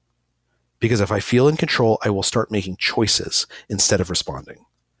control. Because if I feel in control, I will start making choices instead of responding.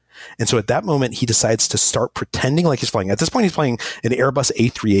 And so at that moment, he decides to start pretending like he's flying. At this point, he's flying an Airbus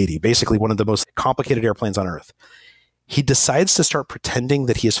A380, basically one of the most complicated airplanes on Earth. He decides to start pretending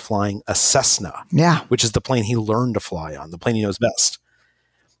that he is flying a Cessna, which is the plane he learned to fly on, the plane he knows best.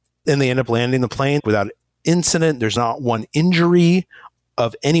 And they end up landing the plane without incident. There's not one injury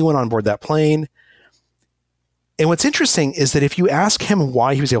of anyone on board that plane. And what's interesting is that if you ask him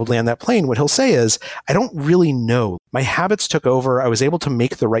why he was able to land that plane, what he'll say is, I don't really know. My habits took over. I was able to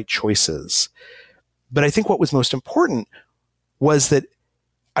make the right choices. But I think what was most important was that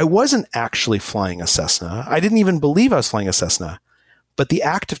I wasn't actually flying a Cessna. I didn't even believe I was flying a Cessna. But the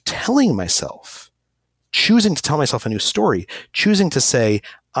act of telling myself, choosing to tell myself a new story, choosing to say,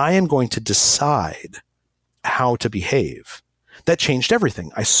 I am going to decide how to behave, that changed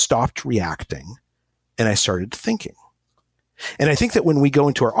everything. I stopped reacting. And I started thinking. And I think that when we go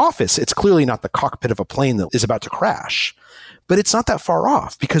into our office, it's clearly not the cockpit of a plane that is about to crash, but it's not that far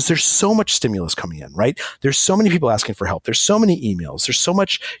off because there's so much stimulus coming in, right? There's so many people asking for help. There's so many emails. There's so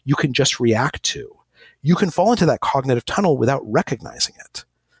much you can just react to. You can fall into that cognitive tunnel without recognizing it.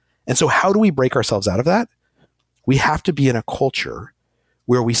 And so how do we break ourselves out of that? We have to be in a culture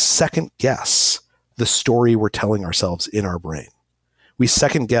where we second guess the story we're telling ourselves in our brain. We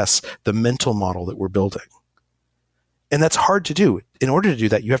second guess the mental model that we're building. And that's hard to do. In order to do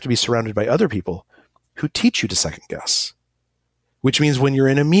that, you have to be surrounded by other people who teach you to second guess, which means when you're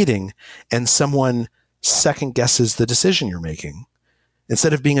in a meeting and someone second guesses the decision you're making,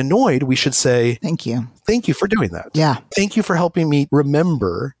 instead of being annoyed, we should say, thank you. Thank you for doing that. Yeah. Thank you for helping me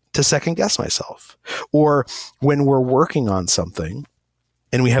remember to second guess myself. Or when we're working on something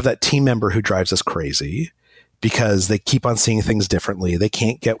and we have that team member who drives us crazy, because they keep on seeing things differently. They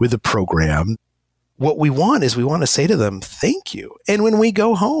can't get with the program. What we want is we want to say to them, thank you. And when we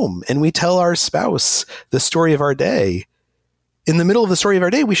go home and we tell our spouse the story of our day, in the middle of the story of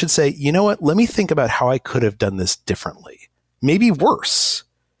our day, we should say, you know what? Let me think about how I could have done this differently. Maybe worse.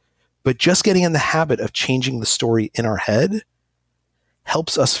 But just getting in the habit of changing the story in our head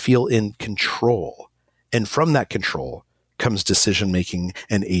helps us feel in control. And from that control comes decision-making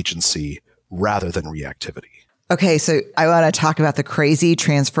and agency rather than reactivity. Okay, so I want to talk about the crazy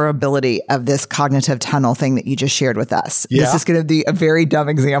transferability of this cognitive tunnel thing that you just shared with us. Yeah. This is going to be a very dumb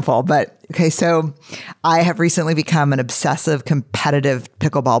example, but okay, so I have recently become an obsessive competitive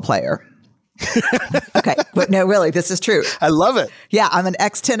pickleball player. Okay, but no, really, this is true. I love it. Yeah, I'm an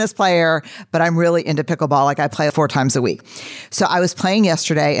ex-tennis player, but I'm really into pickleball. Like I play 4 times a week. So I was playing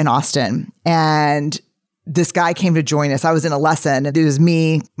yesterday in Austin and this guy came to join us. I was in a lesson. It was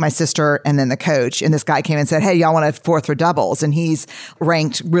me, my sister, and then the coach. And this guy came and said, hey, y'all want to fourth for doubles? And he's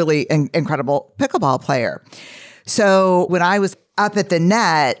ranked really incredible pickleball player. So when I was up at the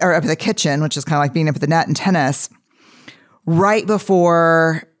net or up at the kitchen, which is kind of like being up at the net in tennis, right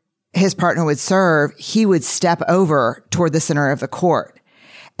before his partner would serve, he would step over toward the center of the court.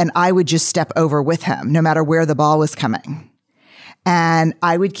 And I would just step over with him, no matter where the ball was coming. And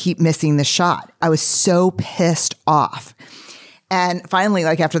I would keep missing the shot. I was so pissed off. And finally,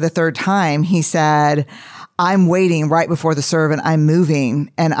 like after the 3rd time, he said, I'm waiting right before the serve and I'm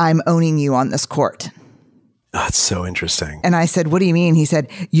moving and I'm owning you on this court. That's so interesting. And I said, what do you mean? He said,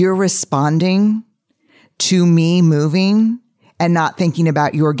 you're responding to me moving and not thinking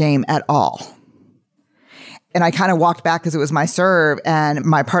about your game at all. And I kind of walked back because it was my serve. And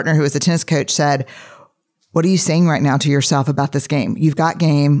my partner, who was a tennis coach, said, what are you saying right now to yourself about this game? You've got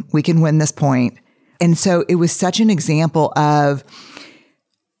game. We can win this point. And so it was such an example of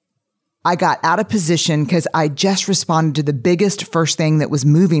I got out of position because I just responded to the biggest first thing that was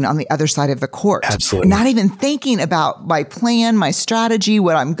moving on the other side of the court. Absolutely. Not even thinking about my plan, my strategy,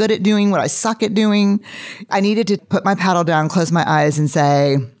 what I'm good at doing, what I suck at doing. I needed to put my paddle down, close my eyes and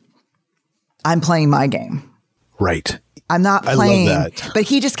say, I'm playing my game. Right. I'm not playing, I love that. But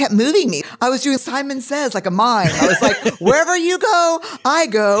he just kept moving me. I was doing Simon Says like a mime. I was like, wherever you go, I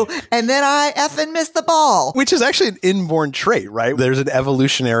go. And then I effing missed the ball. Which is actually an inborn trait, right? There's an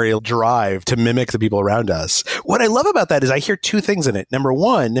evolutionary drive to mimic the people around us. What I love about that is I hear 2 things in it. Number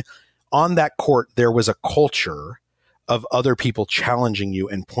one, on that court, there was a culture of other people challenging you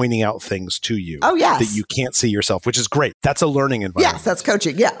and pointing out things to you that you can't see yourself, which is great. That's a learning environment. Yes, that's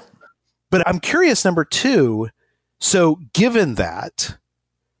coaching. Yeah. But I'm curious, number two, so given that,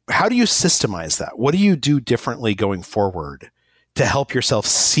 how do you systemize that? What do you do differently going forward to help yourself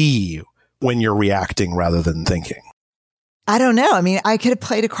see when you're reacting rather than thinking? I don't know. I mean, I could have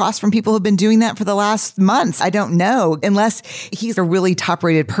played across from people who've been doing that for the last months. I don't know, unless he's a really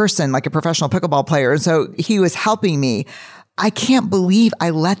top-rated person, like a professional pickleball player. And so he was helping me. I can't believe I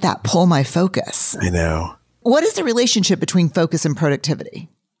let that pull my focus. I know. What is the relationship between focus and productivity?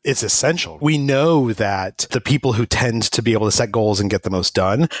 It's essential. We know that the people who tend to be able to set goals and get the most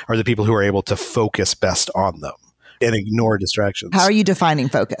done are the people who are able to focus best on them and ignore distractions. How are you defining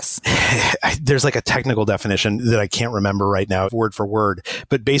focus? There's like a technical definition that I can't remember right now, word for word,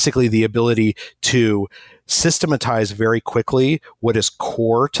 but basically the ability to systematize very quickly what is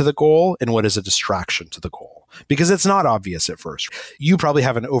core to the goal and what is a distraction to the goal. Because it's not obvious at first. You probably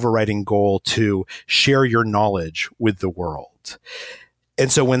have an overriding goal to share your knowledge with the world.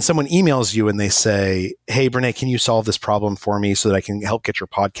 And so when someone emails you and they say, hey, Brené, can you solve this problem for me so that I can help get your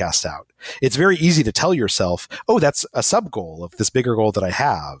podcast out? It's very easy to tell yourself, oh, that's a sub goal of this bigger goal that I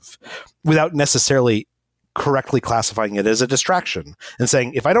have, without necessarily correctly classifying it as a distraction and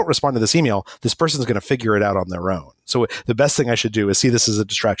saying, if I don't respond to this email, this person's going to figure it out on their own. So the best thing I should do is see this as a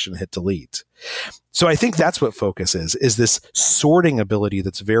distraction and hit delete. So I think that's what focus is this sorting ability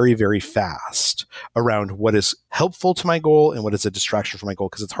that's very, very fast around what is helpful to my goal and what is a distraction from my goal,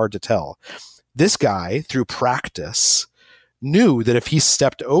 because it's hard to tell. This guy, through practice, knew that if he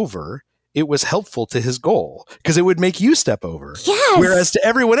stepped over, it was helpful to his goal because it would make you step over. Yes. Whereas to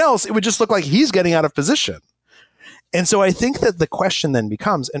everyone else, it would just look like he's getting out of position. And so I think that the question then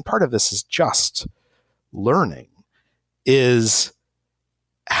becomes, and part of this is just learning, is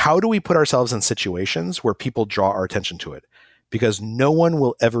how do we put ourselves in situations where people draw our attention to it? Because no one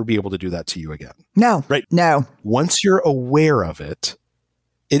will ever be able to do that to you again. No. Right? No. Once you're aware of it,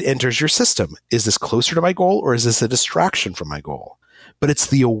 it enters your system. Is this closer to my goal or is this a distraction from my goal? But it's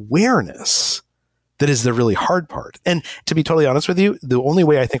the awareness that is the really hard part. And to be totally honest with you, the only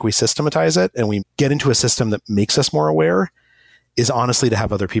way I think we systematize it and we get into a system that makes us more aware is honestly to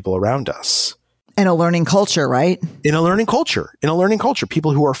have other people around us. In a learning culture, right? In a learning culture,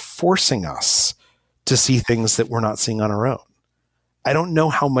 people who are forcing us to see things that we're not seeing on our own. I don't know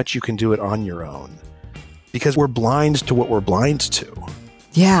how much you can do it on your own because we're blind to what we're blind to.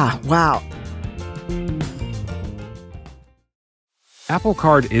 Yeah. Wow. Apple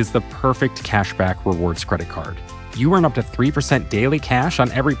Card is the perfect cashback rewards credit card. You earn up to 3% daily cash on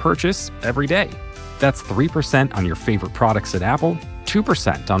every purchase every day. That's 3% on your favorite products at Apple,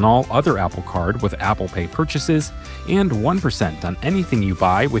 2% on all other Apple Card with Apple Pay purchases, and 1% on anything you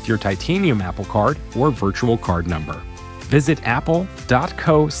buy with your titanium Apple Card or virtual card number. Visit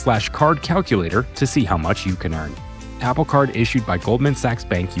apple.co/card calculator to see how much you can earn. Apple Card issued by Goldman Sachs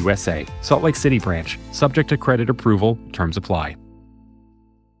Bank USA, Salt Lake City branch, subject to credit approval, terms apply.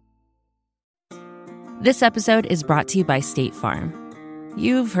 This episode is brought to you by State Farm.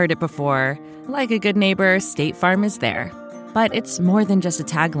 You've heard it before. Like a good neighbor, State Farm is there. But it's more than just a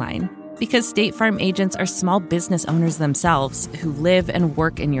tagline, because State Farm agents are small business owners themselves who live and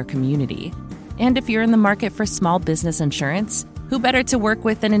work in your community. And if you're in the market for small business insurance, who better to work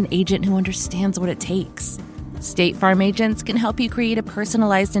with than an agent who understands what it takes? State Farm agents can help you create a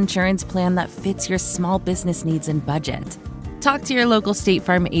personalized insurance plan that fits your small business needs and budget. Talk to your local State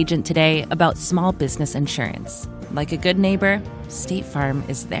Farm agent today about small business insurance. Like a good neighbor, State Farm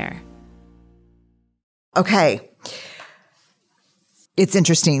is there. Okay. It's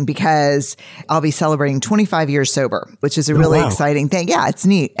interesting because I'll be celebrating 25 years sober, which is a really exciting thing. Yeah, it's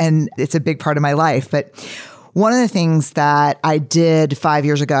neat. And it's a big part of my life. But one of the things that I did 5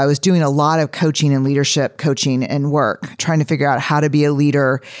 years ago, I was doing a lot of coaching and leadership coaching and work, trying to figure out how to be a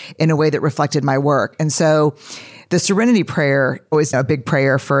leader in a way that reflected my work. And so the Serenity Prayer was a big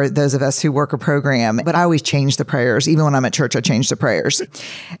prayer for those of us who work a program, but I always change the prayers. Even when I'm at church, I change the prayers.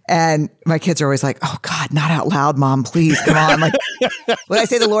 And my kids are always like, oh God, not out loud, Mom, please, come on. Like when I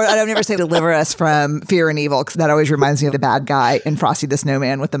say the Lord, I don't ever say deliver us from fear and evil, because that always reminds me of the bad guy in Frosty the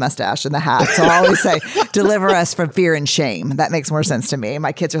Snowman with the mustache and the hat. So I always say, deliver us from fear and shame. That makes more sense to me.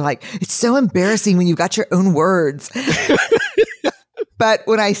 My kids are like, it's so embarrassing when you've got your own words. But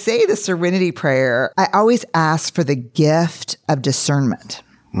when I say the Serenity Prayer, I always ask for the gift of discernment.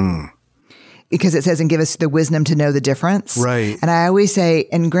 Because it says, and give us the wisdom to know the difference. Right. And I always say,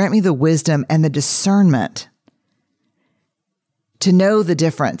 and grant me the wisdom and the discernment to know the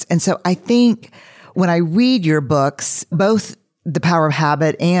difference. And so I think when I read your books, both The Power of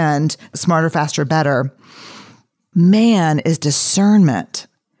Habit and Smarter, Faster, Better, Man, is discernment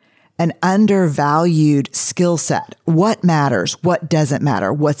an undervalued skill set? What matters? What doesn't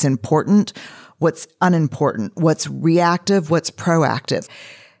matter? What's important? What's unimportant? What's reactive? What's proactive?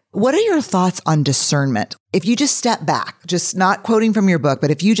 What are your thoughts on discernment? If you just step back, just not quoting from your book, but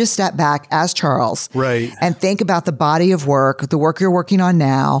if you just step back as Charles, right, and think about the body of work, the work you're working on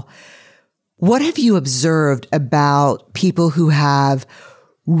now, what have you observed about people who have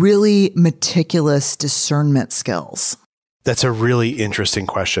really meticulous discernment skills? That's a really interesting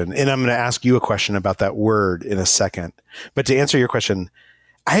question. And I'm going to ask you a question about that word in a second. But to answer your question,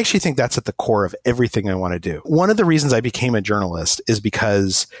 I actually think that's at the core of everything I want to do. One of the reasons I became a journalist is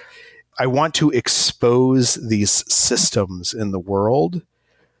because I want to expose these systems in the world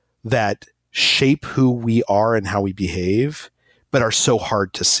that shape who we are and how we behave, but are so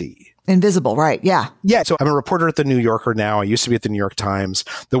hard to see. Invisible, right? Yeah. Yeah. So I'm a reporter at the New Yorker now. I used to be at the New York Times.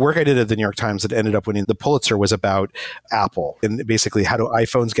 The work I did at the New York Times that ended up winning the Pulitzer was about Apple and basically how do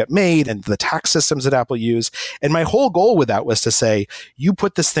iPhones get made and the tax systems that Apple use. And my whole goal with that was to say, you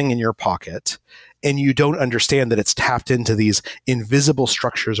put this thing in your pocket and you don't understand that it's tapped into these invisible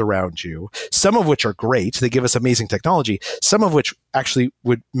structures around you, some of which are great. They give us amazing technology, some of which actually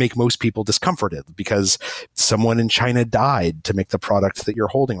would make most people discomforted because someone in China died to make the product that you're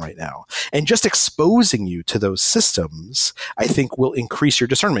holding right now. And just exposing you to those systems, I think, will increase your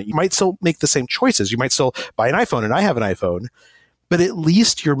discernment. You might still make the same choices. You might still buy an iPhone, and I have an iPhone, but at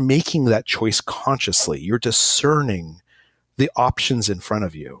least you're making that choice consciously. You're discerning the options in front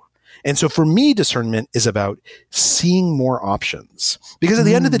of you. And so for me, discernment is about seeing more options. Because at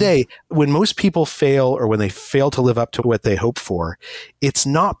the end of the day, when most people fail or when they fail to live up to what they hope for, it's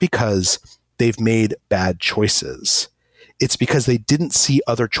not because they've made bad choices. It's because they didn't see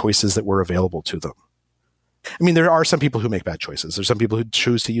other choices that were available to them. I mean, there are some people who make bad choices. There's some people who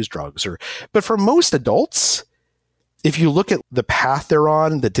choose to use drugs. But for most adults, if you look at the path they're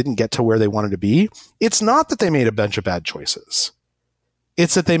on that didn't get to where they wanted to be, it's not that they made a bunch of bad choices.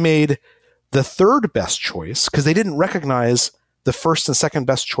 It's that they made the third best choice because they didn't recognize the first and second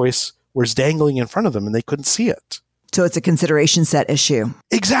best choice was dangling in front of them and they couldn't see it. So it's a consideration set issue.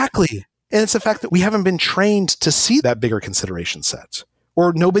 Exactly. And it's the fact that we haven't been trained to see that bigger consideration set.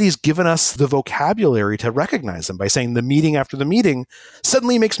 Or nobody's given us the vocabulary to recognize them by saying the meeting after the meeting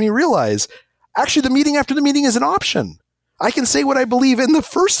suddenly makes me realize, actually, the meeting after the meeting is an option. I can say what I believe in the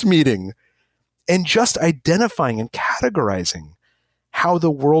first meeting. And just identifying and categorizing how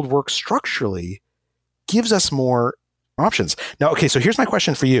the world works structurally gives us more options. Now, okay, so here's my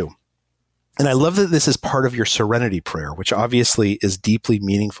question for you. And I love that this is part of your serenity prayer, which obviously is deeply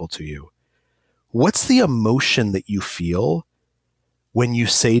meaningful to you. What's the emotion that you feel when you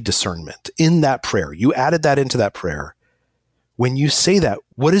say discernment in that prayer? You added that into that prayer. When you say that,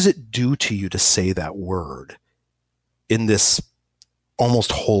 what does it do to you to say that word in this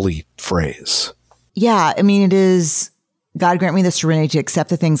almost holy phrase? Yeah, I mean, it is, God grant me the serenity to accept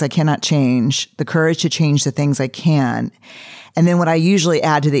the things I cannot change, the courage to change the things I can. And then what I usually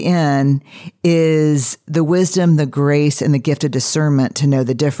add to the end is the wisdom, the grace, and the gift of discernment to know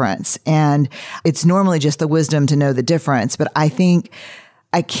the difference. And it's normally just the wisdom to know the difference, but I think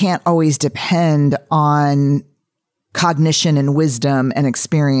I can't always depend on cognition and wisdom and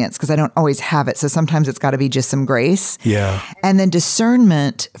experience because I don't always have it. So sometimes it's got to be just some grace. Yeah. And then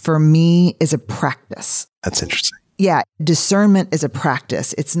discernment for me is a practice. That's interesting. Yeah. Discernment is a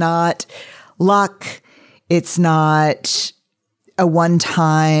practice. It's not luck. It's not a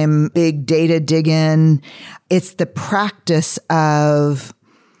one-time big data dig in. It's the practice of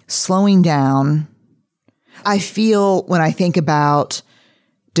slowing down. I feel when I think about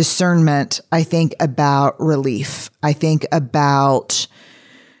discernment, I think about relief. I think about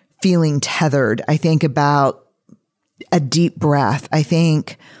feeling tethered. I think about a deep breath. I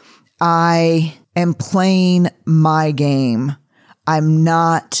think I am playing my game. I'm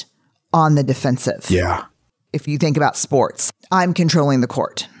not on the defensive. Yeah. If you think about sports, I'm controlling the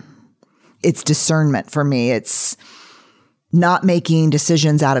court. It's discernment for me. It's not making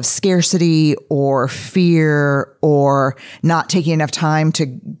decisions out of scarcity or fear or not taking enough time to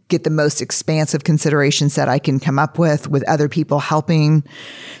get the most expansive consideration set I can come up with other people helping.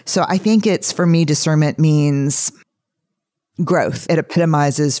 So I think it's, for me, discernment means growth. It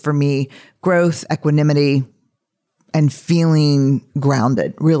epitomizes for me growth, equanimity, and feeling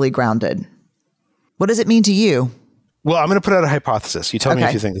grounded, really grounded. What does it mean to you? Well, I'm going to put out a hypothesis. You tell me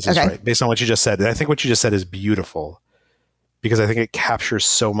if you think this is Okay. right, based on what you just said. And I think what you just said is beautiful because I think it captures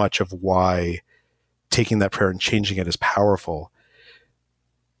so much of why taking that prayer and changing it is powerful.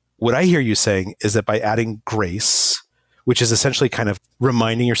 What I hear you saying is that by adding grace, which is essentially kind of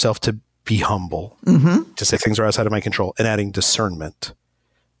reminding yourself to be humble, to say things are outside of my control, and adding discernment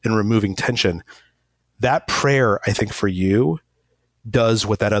and removing tension. That prayer, I think for you, does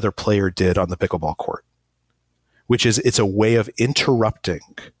what that other player did on the pickleball court, which is it's a way of interrupting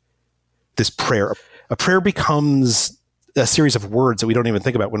this prayer. A prayer becomes a series of words that we don't even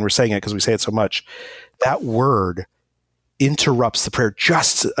think about when we're saying it because we say it so much. That word interrupts the prayer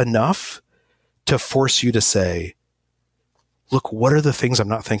just enough to force you to say, look, what are the things I'm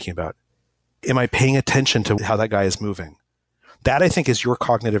not thinking about? Am I paying attention to how that guy is moving? That, I think, is your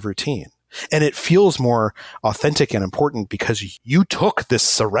cognitive routine. And it feels more authentic and important because you took this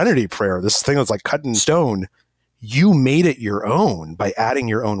serenity prayer, this thing that's like cut in stone, you made it your own by adding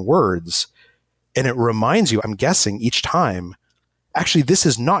your own words. And it reminds you, I'm guessing each time, actually, this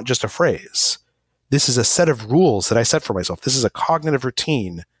is not just a phrase. This is a set of rules that I set for myself. This is a cognitive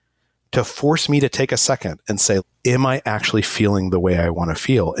routine to force me to take a second and say, am I actually feeling the way I want to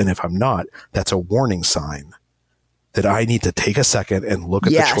feel? And if I'm not, that's a warning sign that I need to take a second and look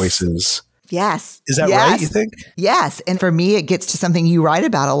at the choices. Yes. Is that right, you think? Yes. And for me, it gets to something you write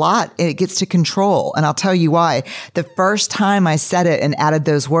about a lot. It gets to control. And I'll tell you why. The first time I said it and added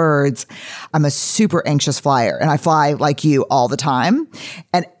those words, I'm a super anxious flyer and I fly like you all the time.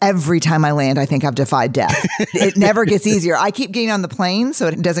 And every time I land, I think I've defied death. It never gets easier. I keep getting on the plane so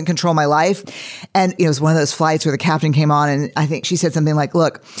it doesn't control my life. And it was one of those flights where the captain came on and I think she said something like,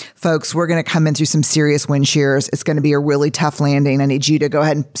 look, folks, we're going to come in through some serious wind shears. It's going to be a really tough landing. I need you to go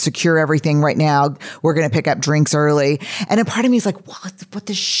ahead and secure everything right now. We're going to pick up drinks early. And a part of me is like, what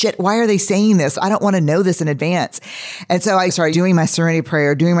the shit? Why are they saying this? I don't want to know this in advance. And so I started doing my serenity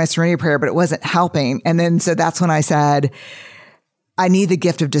prayer, but it wasn't helping. And then, so that's when I said, I need the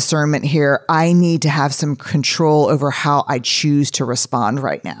gift of discernment here. I need to have some control over how I choose to respond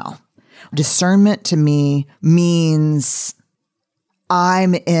right now. Discernment to me means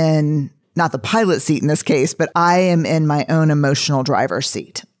I'm in, not the pilot seat in this case, but I am in my own emotional driver's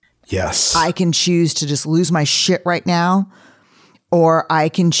seat. Yes. I can choose to just lose my shit right now, or I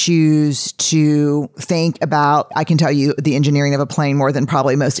can choose to think about, I can tell you the engineering of a plane more than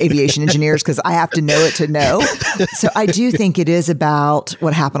probably most aviation engineers because I have to know it to know. So I do think it is about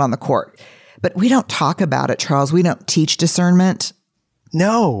what happened on the court. But we don't talk about it, Charles. We don't teach discernment.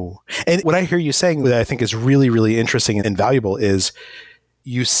 No. And what I hear you saying that I think is really, really interesting and valuable is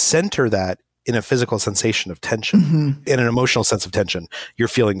you center that in a physical sensation of tension, in an emotional sense of tension. You're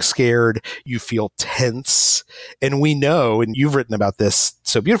feeling scared, you feel tense. And we know, and you've written about this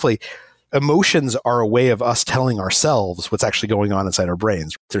so beautifully, emotions are a way of us telling ourselves what's actually going on inside our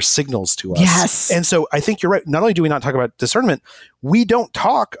brains. They're signals to us. Yes. And so I think you're right. Not only do we not talk about discernment, we don't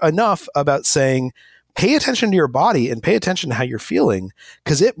talk enough about saying, pay attention to your body and pay attention to how you're feeling,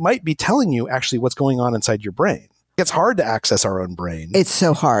 because it might be telling you actually what's going on inside your brain. It's hard to access our own brain. It's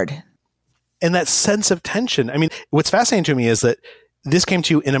so hard. And that sense of tension. I mean, what's fascinating to me is that this came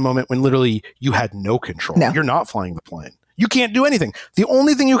to you in a moment when literally you had no control. No. You're not flying the plane. You can't do anything. The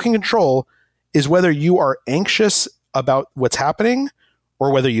only thing you can control is whether you are anxious about what's happening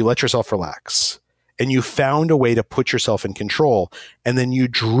or whether you let yourself relax. And you found a way to put yourself in control. And then you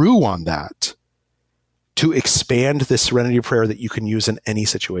drew on that to expand this serenity prayer that you can use in any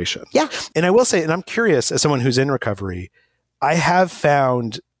situation. Yeah. And I will say, and I'm curious as someone who's in recovery, I have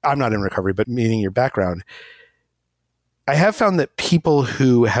found, I'm not in recovery, but meaning your background, I have found that people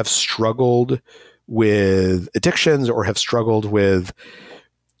who have struggled with addictions or have struggled with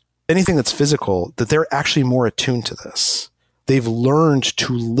anything that's physical, that they're actually more attuned to this. They've learned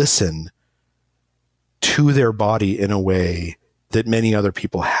to listen to their body in a way that many other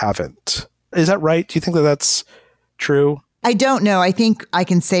people haven't. Is that right? Do you think that that's true? I don't know. I think I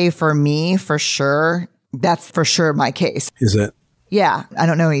can say for me, for sure, that's for sure my case. Is it? Yeah. I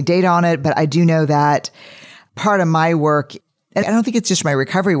don't know any data on it, but I do know that part of my work, and I don't think it's just my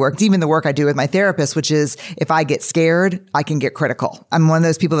recovery work, it's even the work I do with my therapist, which is if I get scared, I can get critical. I'm one of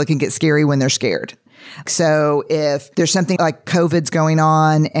those people that can get scary when they're scared. So if there's something like COVID's going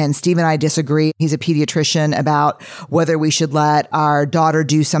on and Steve and I disagree, he's a pediatrician, about whether we should let our daughter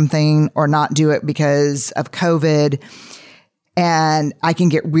do something or not do it because of COVID. And I can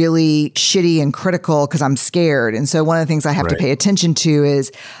get really shitty and critical because I'm scared. And so one of the things I have to pay attention to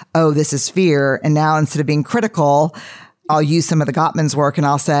is, oh, this is fear. And now instead of being critical, I'll use some of the Gottman's work and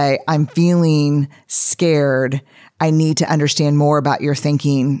I'll say, I'm feeling scared. I need to understand more about your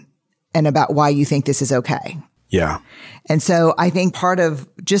thinking and about why you think this is okay. Yeah. And so I think part of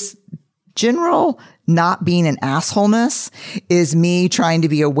just general not being an assholeness is me trying to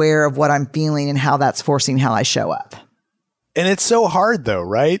be aware of what I'm feeling and how that's forcing how I show up. And it's so hard though,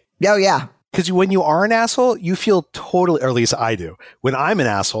 right? Oh, yeah. Because when you are an asshole, you feel totally, or at least I do. When I'm an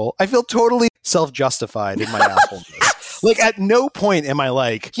asshole, I feel totally self-justified in my assholeness. Like at no point am I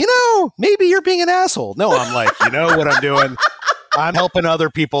like, maybe you're being an asshole. No, I'm like, you know what I'm doing? I'm helping other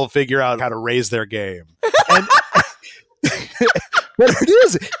people figure out how to raise their game. And but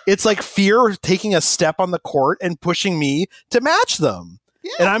it's like fear taking a step on the court and pushing me to match them.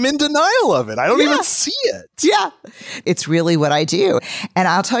 Yeah. And I'm in denial of it. I don't even see it. Yeah. It's really what I do. And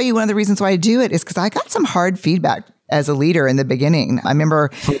I'll tell you one of the reasons why I do it is because I got some hard feedback as a leader in the beginning. I remember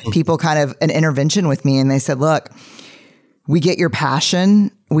people kind of an intervention with me and they said, look, we get your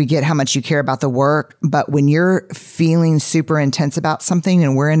passion. We get how much you care about the work. But when you're feeling super intense about something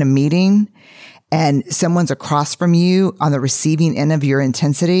and we're in a meeting and someone's across from you on the receiving end of your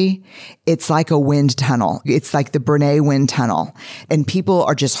intensity, it's like a wind tunnel. It's like the Brené wind tunnel. And people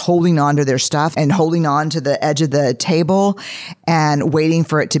are just holding on to their stuff and holding on to the edge of the table and waiting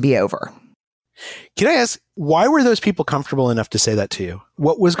for it to be over. Can I ask, why were those people comfortable enough to say that to you?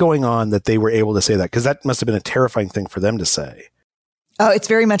 What was going on that they were able to say that? Because that must have been a terrifying thing for them to say. Oh, it's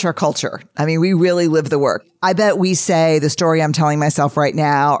very much our culture. I mean, we really live the work. I bet we say the story I'm telling myself right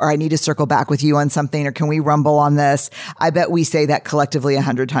now, or I need to circle back with you on something, or can we rumble on this? I bet we say that collectively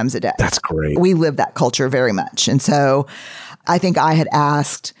 100 times a day. That's great. We live that culture very much. And so I think I had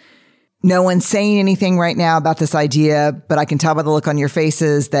asked, no one's saying anything right now about this idea, but I can tell by the look on your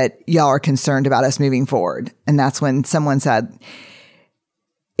faces that y'all are concerned about us moving forward. And that's when someone said,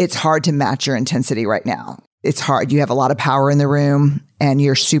 it's hard to match your intensity right now. It's hard. You have a lot of power in the room and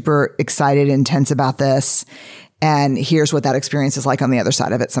you're super excited and intense about this. And here's what that experience is like on the other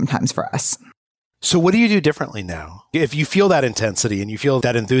side of it sometimes for us. So what do you do differently now? If you feel that intensity and you feel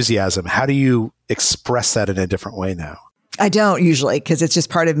that enthusiasm, how do you express that in a different way now? I don't usually because it's just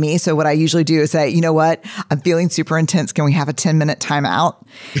part of me. So what I usually do is say, you know what? I'm feeling super intense. Can we have a 10-minute timeout?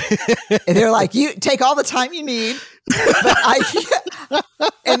 And they're like, you take all the time you need.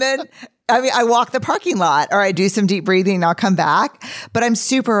 And then I walk the parking lot or I do some deep breathing and I'll come back. But I'm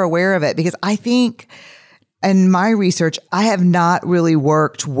super aware of it because I think in my research, I have not really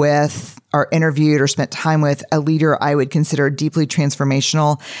worked with or interviewed or spent time with a leader I would consider deeply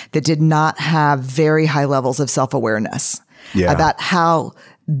transformational that did not have very high levels of self-awareness about how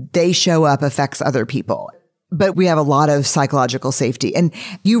they show up affects other people. But we have a lot of psychological safety. And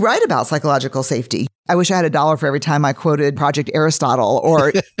you write about psychological safety. I wish I had $1 for every time I quoted Project Aristotle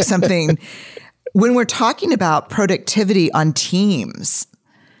or something. When we're talking about productivity on teams,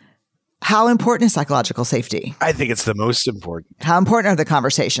 how important is psychological safety? I think it's the most important. How important are the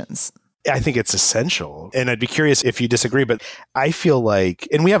conversations? I think it's essential. And I'd be curious if you disagree, but I feel like,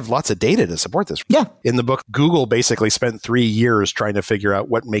 and we have lots of data to support this. Yeah. In the book, Google basically spent 3 years trying to figure out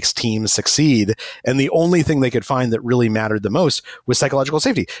what makes teams succeed. And the only thing they could find that really mattered the most was psychological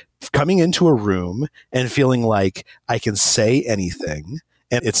safety. Coming into a room and feeling like I can say anything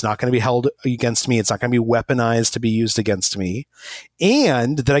and it's not going to be held against me. It's not going to be weaponized to be used against me.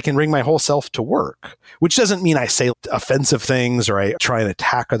 And that I can bring my whole self to work, which doesn't mean I say offensive things or I try and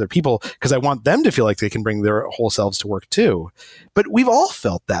attack other people because I want them to feel like they can bring their whole selves to work too. But we've all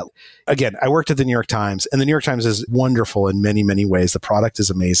felt that. Again, I worked at the New York Times and the New York Times is wonderful in many, many ways. The product is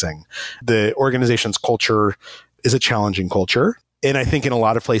amazing. The organization's culture is a challenging culture. And I think in a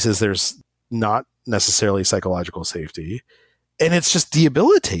lot of places, there's not necessarily psychological safety. And it's just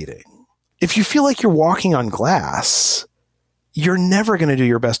debilitating. If you feel like you're walking on glass, you're never going to do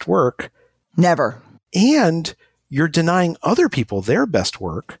your best work. Never. And you're denying other people their best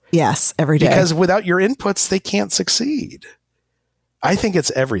work. Yes, every day. Because without your inputs, they can't succeed. I think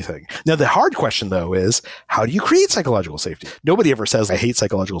it's everything. Now, the hard question, though, is how do you create psychological safety? Nobody ever says, I hate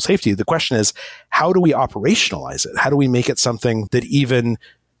psychological safety. The question is, how do we operationalize it? How do we make it something that even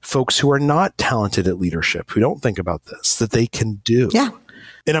folks who are not talented at leadership, who don't think about this, that they can do? Yeah.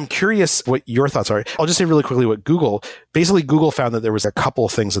 And I'm curious what your thoughts are. I'll just say really quickly what Google found that there was a couple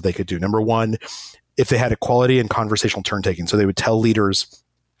of things that they could do. Number one, if they had equality and conversational turn taking. So they would tell leaders,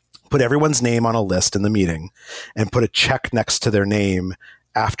 put everyone's name on a list in the meeting and put a check next to their name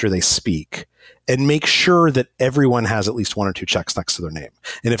after they speak and make sure that everyone has at least 1 or 2 checks next to their name.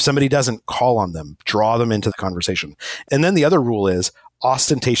 And if somebody doesn't, call on them, draw them into the conversation. And then the other rule is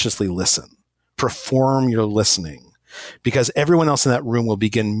ostentatiously listen, perform your listening, because everyone else in that room will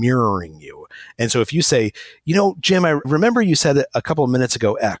begin mirroring you. And so if you say, Jim, I remember you said a couple of minutes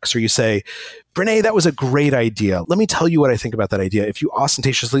ago X, or you say, Brené, that was a great idea. Let me tell you what I think about that idea. If you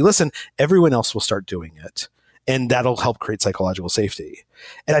ostentatiously listen, everyone else will start doing it. And that'll help create psychological safety.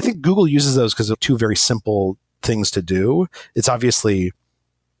 And I think Google uses those because they're 2 very simple things to do. It's obviously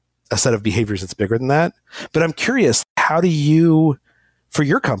a set of behaviors that's bigger than that. But I'm curious, how do you for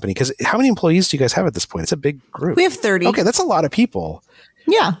your company? Because how many employees do you guys have at this point? It's a big group. We have 30. Okay, that's a lot of people.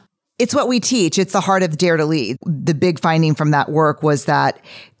 Yeah. It's what we teach. It's the heart of Dare to Lead. The big finding from that work was that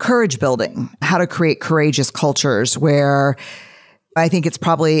courage building, how to create courageous cultures, where I think it's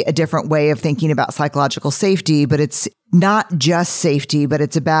probably a different way of thinking about psychological safety, but it's not just safety, but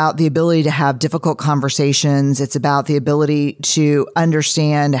it's about the ability to have difficult conversations. It's about the ability to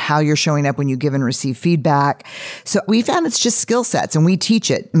understand how you're showing up when you give and receive feedback. So we found it's just skill sets, and we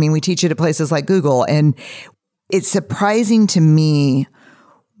teach it. I mean, we teach it at places like Google, and it's surprising to me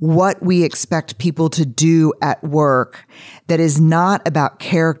what we expect people to do at work that is not about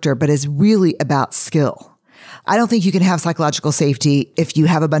character, but is really about skill. I don't think you can have psychological safety if you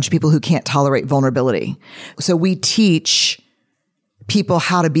have a bunch of people who can't tolerate vulnerability. So we teach people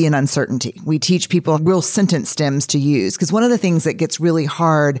how to be in uncertainty. We teach people real sentence stems to use. Because one of the things that gets really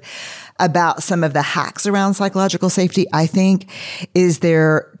hard about some of the hacks around psychological safety, I think, is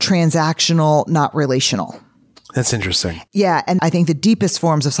they're transactional, not relational. That's interesting. Yeah. And I think the deepest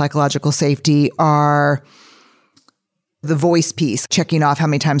forms of psychological safety are the voice piece, checking off how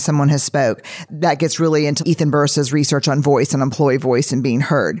many times someone has spoke. That gets really into Ethan Bursa's research on voice and employee voice and being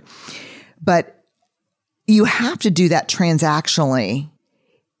heard. But you have to do that transactionally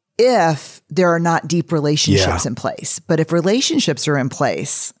if there are not deep relationships in place. But if relationships are in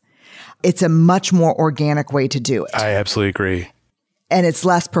place, it's a much more organic way to do it. I absolutely agree. And it's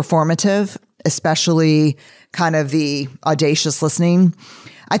less performative, especially kind of the audacious listening.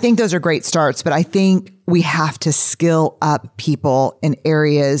 I think those are great starts, but I think we have to skill up people in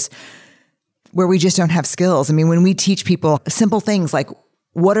areas where we just don't have skills. I mean, when we teach people simple things like,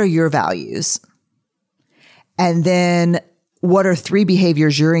 what are your values? And then what are 3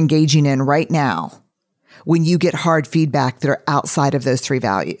 behaviors you're engaging in right now when you get hard feedback that are outside of those 3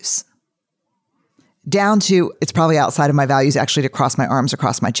 values? Down to, it's probably outside of my values actually to cross my arms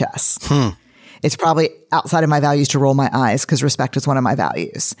across my chest. It's probably outside of my values to roll my eyes because respect is one of my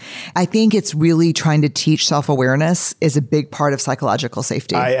values. I think it's really trying to teach self-awareness is a big part of psychological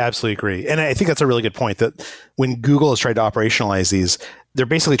safety. I absolutely agree. And I think that's a really good point, that when Google has tried to operationalize these, they're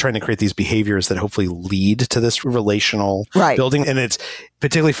basically trying to create these behaviors that hopefully lead to this relational building. And it's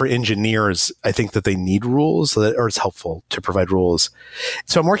particularly for engineers, I think that they need rules, or it's helpful to provide rules.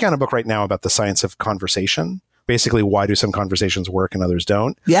 So I'm working on a book right now about the science of conversation. Basically, why do some conversations work and others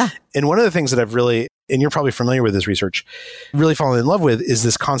don't? Yeah. And one of the things that I've really, and you're probably familiar with this research, really fallen in love with is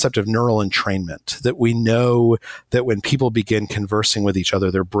this concept of neural entrainment, that we know that when people begin conversing with each other,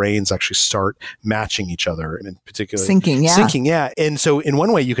 their brains actually start matching each other, and in particular syncing, yeah. And so in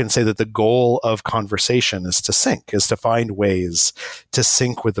one way, you can say that the goal of conversation is to sync, is to find ways to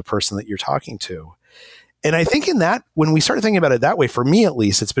sync with the person that you're talking to. And I think in that, when we started thinking about it that way, for me at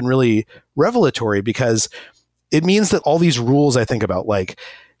least, it's been really revelatory, because it means that all these rules I think about, like,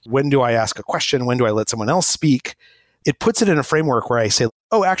 when do I ask a question? When do I let someone else speak? It puts it in a framework where I say,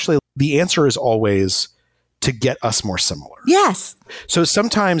 oh, actually, the answer is always to get us more similar. Yes. So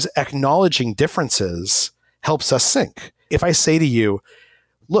sometimes acknowledging differences helps us sync. If I say to you,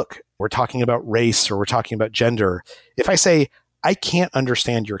 look, we're talking about race or we're talking about gender. If I say, I can't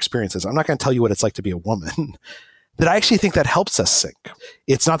understand your experiences, I'm not going to tell you what it's like to be a woman. That I actually think that helps us sync.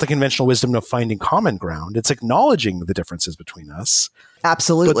 It's not the conventional wisdom of finding common ground. It's acknowledging the differences between us.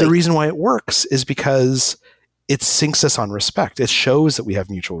 Absolutely. But the reason why it works is because it syncs us on respect. It shows that we have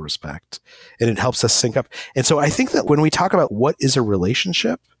mutual respect, and it helps us sync up. And so I think that when we talk about what is a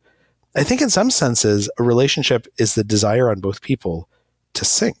relationship, I think in some senses, a relationship is the desire on both people to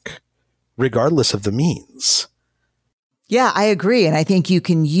sync, regardless of the means. Yeah, I agree. And I think you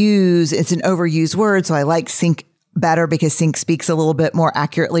can use, it's an overused word, so I like sync better because sync speaks a little bit more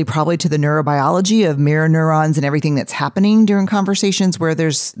accurately probably to the neurobiology of mirror neurons and everything that's happening during conversations where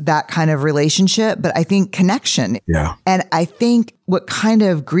there's that kind of relationship. But I think connection. Yeah. And I think what kind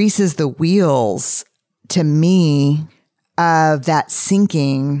of greases the wheels to me of that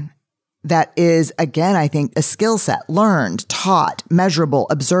syncing, that is, again, I think a skill set, learned, taught, measurable,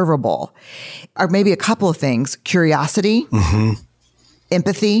 observable, are maybe a couple of things: curiosity,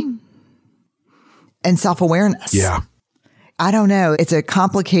 empathy, and self-awareness. Yeah. I don't know. It's a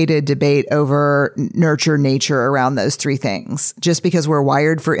complicated debate over nurture, nature around those 3 things. Just because we're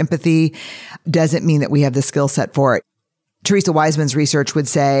wired for empathy doesn't mean that we have the skill set for it. Teresa Wiseman's research would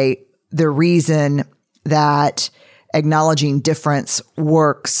say the reason that acknowledging difference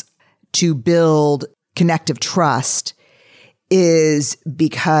works to build connective trust is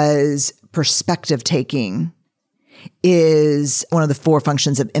because perspective taking is one of the 4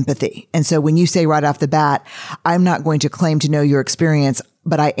 functions of empathy. And so when you say right off the bat, I'm not going to claim to know your experience,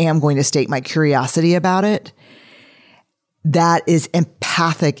 but I am going to state my curiosity about it, that is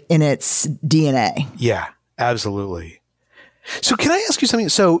empathic in its DNA. Yeah, absolutely. So can I ask you something?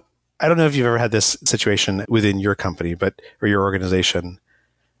 So I don't know if you've ever had this situation within your company, or your organization.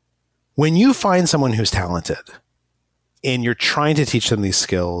 When you find someone who's talented and you're trying to teach them these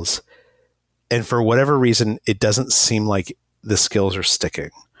skills, and for whatever reason, it doesn't seem like the skills are sticking,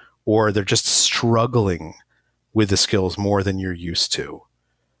 or they're just struggling with the skills more than you're used to,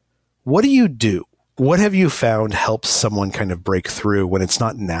 what do you do? What have you found helps someone kind of break through when it's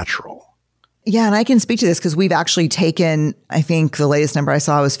not natural? Yeah, and I can speak to this because we've actually taken, I think the latest number I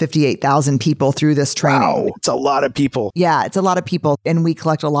saw was 58,000 people through this training. Wow, it's a lot of people. Yeah, it's a lot of people, and we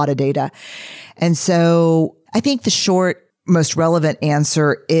collect a lot of data. And so I think the short, most relevant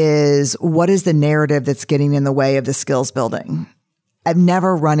answer is, what is the narrative that's getting in the way of the skills building? I've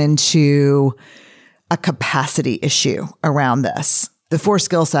never run into a capacity issue around this. The 4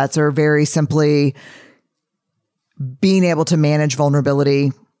 skill sets are very simply being able to manage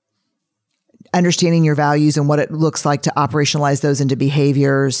vulnerability, understanding your values and what it looks like to operationalize those into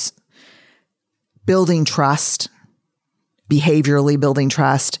behaviors, building trust, behaviorally building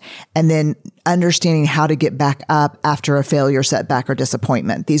trust, and then understanding how to get back up after a failure, setback, or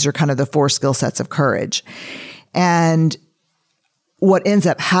disappointment. These are kind of the 4 skill sets of courage. And what ends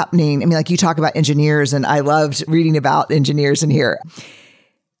up happening, I mean, like you talk about engineers, and I loved reading about engineers in here.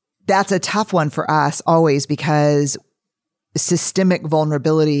 That's a tough one for us always, because systemic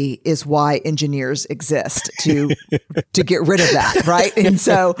vulnerability is why engineers exist, to get rid of that, right? And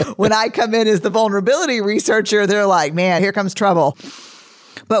so when I come in as the vulnerability researcher, they're like, man, here comes trouble.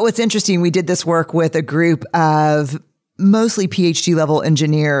 But what's interesting, we did this work with a group of mostly PhD level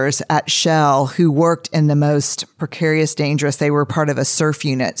engineers at Shell who worked in the most precarious, dangerous. They were part of a surf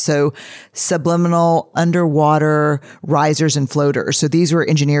unit. So subliminal underwater risers and floaters. So these were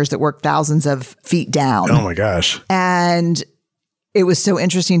engineers that worked thousands of feet down. Oh my gosh. And it was so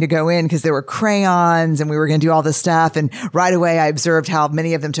interesting to go in because there were crayons and we were going to do all this stuff. And right away, I observed how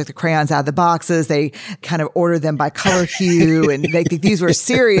many of them took the crayons out of the boxes. They kind of ordered them by color hue, and these were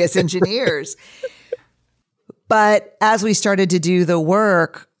serious engineers. But as we started to do the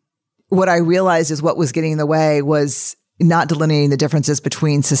work, what I realized is what was getting in the way was not delineating the differences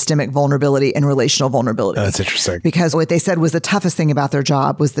between systemic vulnerability and relational vulnerability. Oh, that's interesting. Because what they said was the toughest thing about their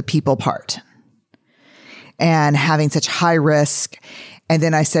job was the people part and having such high risk. And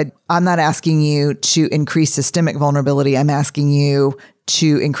then I said, I'm not asking you to increase systemic vulnerability. I'm asking you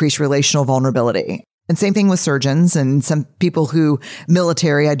to increase relational vulnerability. And same thing with surgeons and some people who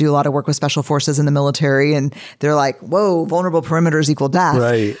military. I do a lot of work with special forces in the military, and they're like, whoa, vulnerable perimeters equal death.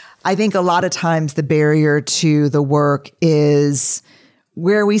 Right. I think a lot of times the barrier to the work is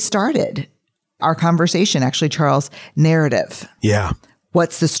where we started our conversation, actually, Charles, narrative. Yeah.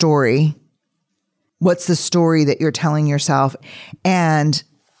 What's the story? What's the story that you're telling yourself? And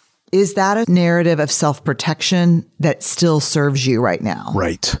is that a narrative of self-protection that still serves you right now?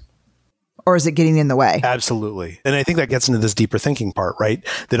 Right. Or is it getting in the way? Absolutely. And I think that gets into this deeper thinking part, right?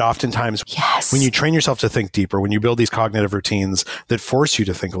 That oftentimes when you train yourself to think deeper, when you build these cognitive routines that force you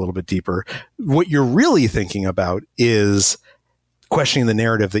to think a little bit deeper, what you're really thinking about is questioning the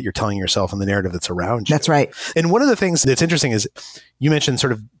narrative that you're telling yourself and the narrative that's around you. That's right. And one of the things that's interesting is you mentioned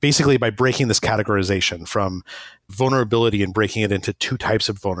sort of basically by breaking this categorization from vulnerability and breaking it into 2 types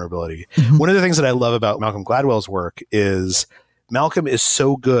of vulnerability. Mm-hmm. One of the things that I love about Malcolm Gladwell's work is Malcolm is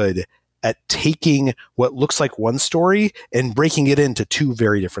so good at taking what looks like one story and breaking it into 2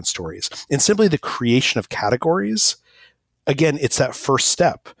 very different stories. And simply the creation of categories, again, it's that first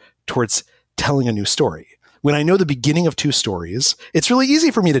step towards telling a new story. When I know the beginning of 2 stories, it's really easy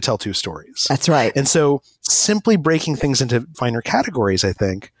for me to tell 2 stories. That's right. And so simply breaking things into finer categories, I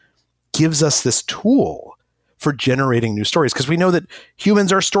think, gives us this tool for generating new stories, because we know that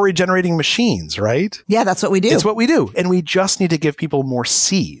humans are story generating machines, right? Yeah, that's what we do. It's what we do. And we just need to give people more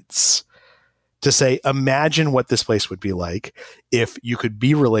seeds to say, imagine what this place would be like if you could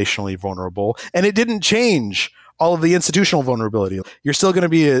be relationally vulnerable and it didn't change all of the institutional vulnerability. You're still going to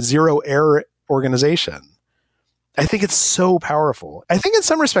be a zero error organization. I think it's so powerful. I think in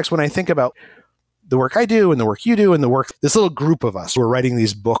some respects, when I think about the work I do and the work you do and the work, this little group of us who are writing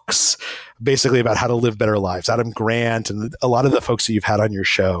these books basically about how to live better lives, Adam Grant and a lot of the folks that you've had on your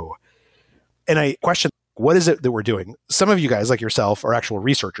show. And I question, what is it that we're doing? Some of you guys, like yourself, are actual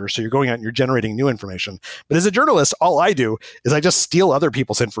researchers. So you're going out and you're generating new information. But as a journalist, all I do is I just steal other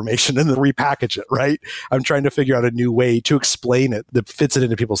people's information and then repackage it, right? I'm trying to figure out a new way to explain it that fits it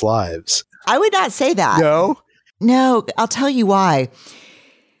into people's lives. I would not say that. No, I'll tell you why.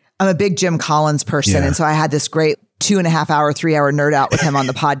 I'm a big Jim Collins person. Yeah. And so I had this great 2.5 hour, 3 hour nerd out with him on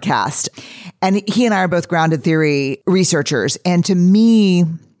the podcast. And he and I are both grounded theory researchers. And to me,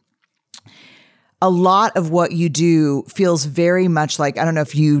 a lot of what you do feels very much like, I don't know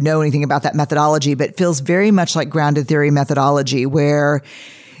if you know anything about that methodology, but it feels very much like grounded theory methodology, where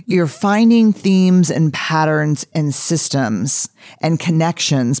you're finding themes and patterns and systems and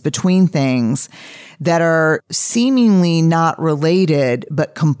connections between things that are seemingly not related,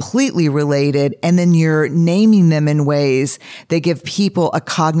 but completely related. And then you're naming them in ways that give people a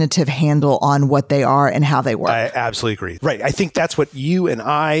cognitive handle on what they are and how they work. I absolutely agree. Right. I think that's what you and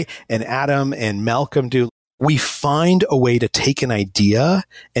I and Adam and Malcolm do. We find a way to take an idea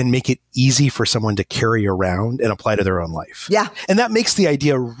and make it easy for someone to carry around and apply to their own life. Yeah. And that makes the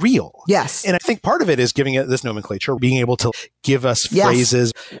idea real. Yes. And I think part of it is giving it this nomenclature, being able to give us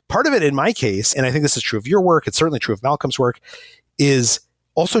phrases. Part of it in my case, and I think this is true of your work, it's certainly true of Malcolm's work, is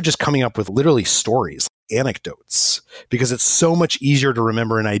also just coming up with literally stories, anecdotes, because it's so much easier to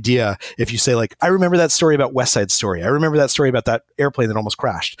remember an idea if you say, like, I remember that story about West Side Story. I remember that story about that airplane that almost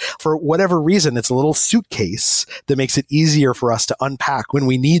crashed. For whatever reason, it's a little suitcase that makes it easier for us to unpack when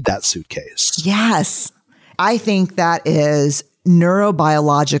we need that suitcase. Yes. I think that is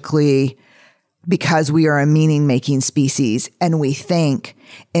neurobiologically because we are a meaning-making species and we think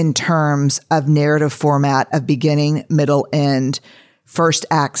in terms of narrative format of beginning, middle, end, first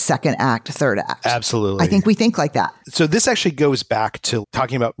act, second act, third act. Absolutely. I think we think like that. So this actually goes back to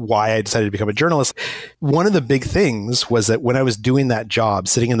talking about why I decided to become a journalist. One of the big things was that when I was doing that job,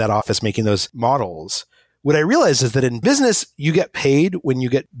 sitting in that office, making those models, what I realized is that in business, you get paid when you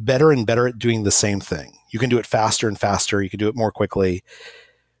get better and better at doing the same thing. You can do it faster and faster. You can do it more quickly.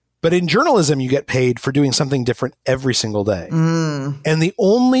 But in journalism, you get paid for doing something different every single day. And the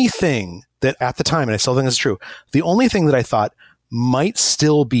only thing that at the time, and I still think this is true, the only thing that I thought might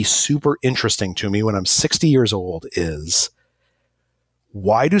still be super interesting to me when I'm 60 years old is,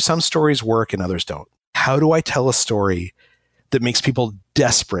 why do some stories work and others don't? How do I tell a story that makes people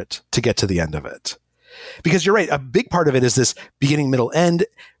desperate to get to the end of it? Because you're right, a big part of it is this beginning, middle, end.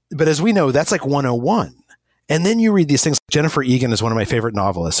 But as we know, that's like 101. And then you read these things. Jennifer Egan is one of my favorite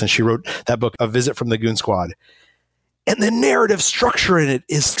novelists, and she wrote that book, A Visit from the Goon Squad. And the narrative structure in it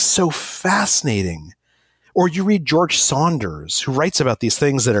is so fascinating. Or you read George Saunders, who writes about these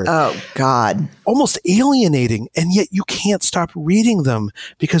things that are almost alienating, and yet you can't stop reading them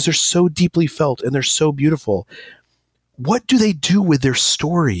because they're so deeply felt and they're so beautiful. What do they do with their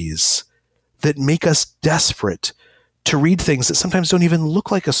stories that make us desperate to read things that sometimes don't even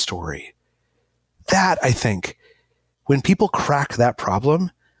look like a story? That, I think, when people crack that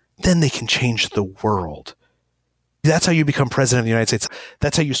problem, then they can change the world. That's how you become president of the United States.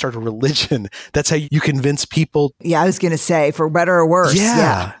 That's how you start a religion. That's how you convince people. Yeah, I was going to say, for better or worse.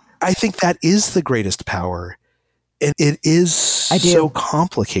 Yeah. I think that is the greatest power. And it is so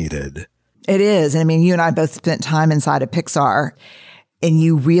complicated. It is. And I mean, you and I both spent time inside of Pixar, and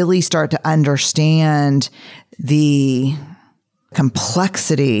you really start to understand the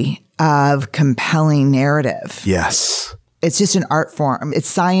complexity of compelling narrative. Yes. It's just an art form. It's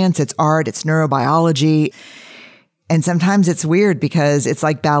science, it's art, it's neurobiology. And sometimes it's weird because it's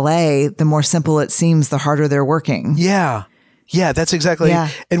like ballet. The more simple it seems, the harder they're working. Yeah. Yeah, that's exactly. Yeah.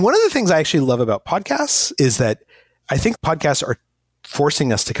 And one of the things I actually love about podcasts is that I think podcasts are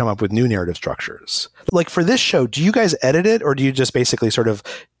forcing us to come up with new narrative structures. Like for this show, do you guys edit it, or do you just basically sort of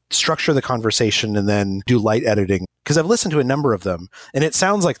structure the conversation and then do light editing? Because I've listened to a number of them and it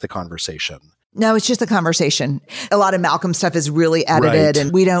sounds like the conversation. No, it's just a conversation. A lot of Malcolm stuff is really edited,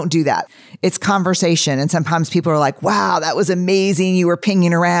 and we don't do that. It's conversation. And sometimes people are like, wow, that was amazing. You were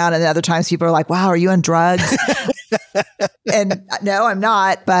pinging around. And other times people are like, wow, are you on drugs? And no, I'm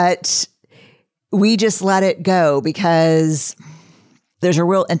not. But we just let it go because there's a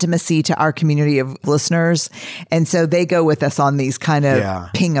real intimacy to our community of listeners. And so they go with us on these kind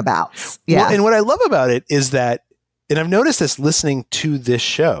of ping abouts. Yeah. Well, and what I love about it is that, and I've noticed this listening to this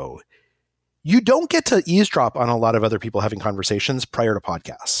show, you don't get to eavesdrop on a lot of other people having conversations prior to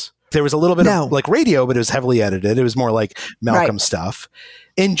podcasts. There was a little bit of like radio, but it was heavily edited. It was more like Malcolm stuff.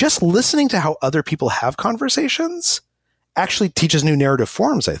 And just listening to how other people have conversations actually teaches new narrative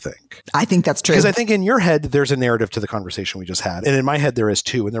forms, I think. I think that's true. Because I think in your head, there's a narrative to the conversation we just had. And in my head, there is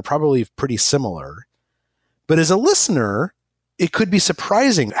too. And they're probably pretty similar. But as a listener, it could be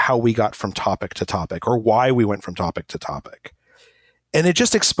surprising how we got from topic to topic or why we went from topic to topic. And it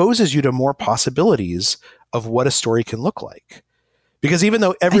just exposes you to more possibilities of what a story can look like. Because even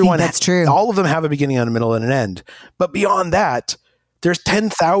though everyone, that's true. All of them have a beginning and a middle and an end. But beyond that, there's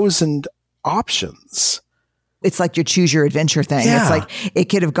 10,000 options. It's like your choose your adventure thing. Yeah. It's like it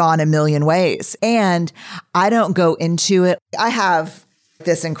could have gone a million ways. And I don't go into it. I have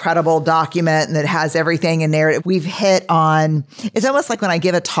this incredible document that has everything in there. We've hit on, it's almost like when I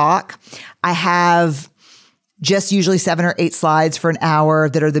give a talk, I have just usually 7 or 8 slides for an hour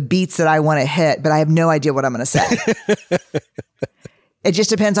that are the beats that I want to hit, but I have no idea what I'm going to say. It just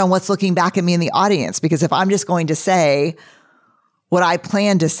depends on what's looking back at me in the audience, because if I'm just going to say what I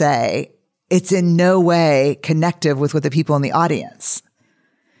plan to say, it's in no way connective with what the people in the audience.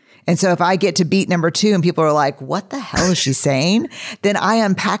 And so if I get to beat number 2 and people are like, what the hell is she saying? Then I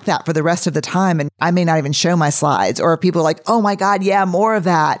unpack that for the rest of the time. And I may not even show my slides, or if people are like, oh my God, yeah, more of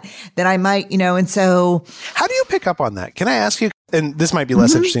that, then I might, and so. How do you pick up on that? Can I ask you, and this might be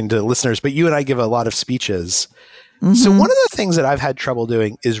less interesting to listeners, but you and I give a lot of speeches. So one of the things that I've had trouble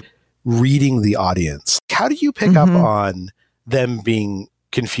doing is reading the audience. How do you pick up on them being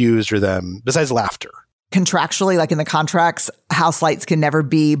confused or them, besides laughter? Contractually, like in the contracts, house lights can never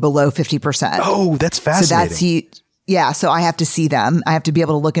be below 50%. Oh, that's fascinating. So so I have to see them. I have to be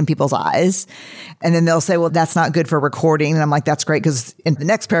able to look in people's eyes. And then they'll say, well, that's not good for recording. And I'm like, that's great. Because in the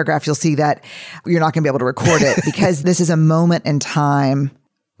next paragraph, you'll see that you're not going to be able to record it because this is a moment in time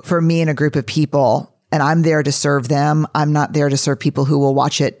for me and a group of people. And I'm there to serve them. I'm not there to serve people who will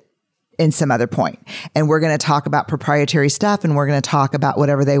watch it in some other point. And we're going to talk about proprietary stuff, and we're going to talk about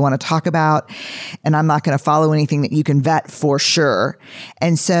whatever they want to talk about. And I'm not going to follow anything that you can vet for sure.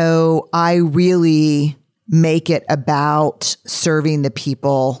 And so I really make it about serving the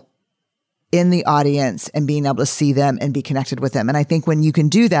people in the audience and being able to see them and be connected with them. And I think when you can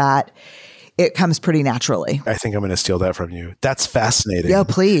do that, it comes pretty naturally. I think I'm going to steal that from you. That's fascinating. Yeah,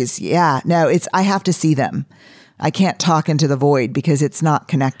 please. Yeah. No, I have to see them. I can't talk into the void because it's not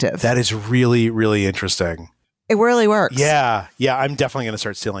connective. That is really, really interesting. It really works. Yeah. Yeah. I'm definitely going to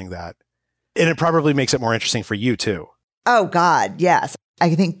start stealing that. And it probably makes it more interesting for you too. Oh God. Yes.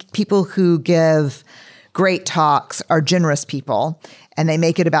 I think people who give great talks are generous people, and they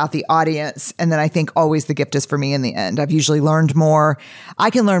make it about the audience. And then I think always the gift is for me in the end. I've usually learned more. I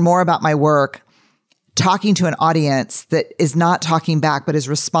can learn more about my work talking to an audience that is not talking back, but is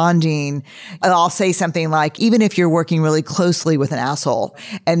responding. And I'll say something like, even if you're working really closely with an asshole,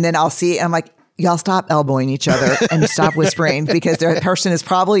 and then I'll see, I'm like, y'all stop elbowing each other and stop whispering, because the person is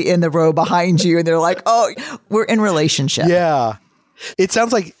probably in the row behind you and they're like, oh, we're in relationship. Yeah. It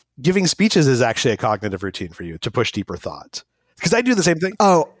sounds like giving speeches is actually a cognitive routine for you to push deeper thought. Because I do the same thing.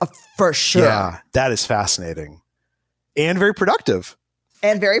 Oh, for sure. Yeah. That is fascinating and very productive.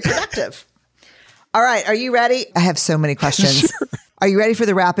 All right. Are you ready? I have so many questions. Sure. Are you ready for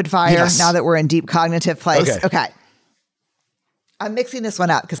the rapid fire now that we're in deep cognitive place? Okay. I'm mixing this one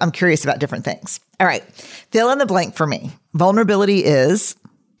up because I'm curious about different things. All right. Fill in the blank for me. Vulnerability is?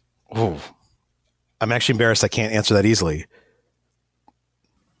 Oh, I'm actually embarrassed I can't answer that easily.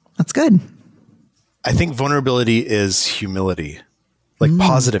 That's good. I think vulnerability is humility, like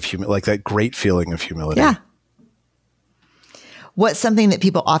positive humility, like that great feeling of humility. Yeah. What's something that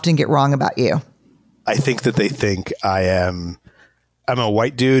people often get wrong about you? I think that they think I'm a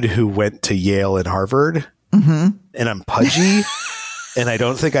white dude who went to Yale and Harvard, and I'm pudgy. And I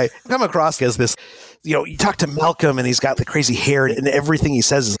don't think I come across as this, you talk to Malcolm and he's got the crazy hair and everything he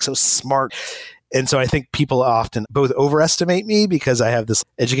says is so smart. And so I think people often both overestimate me because I have this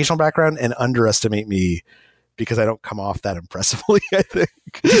educational background and underestimate me because I don't come off that impressively, I think.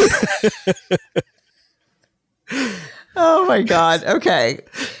 Oh my God. Okay.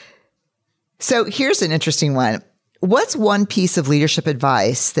 So here's an interesting one. What's one piece of leadership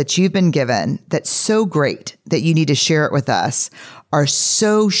advice that you've been given that's so great that you need to share it with us, or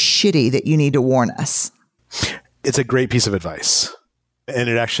so shitty that you need to warn us? It's a great piece of advice. And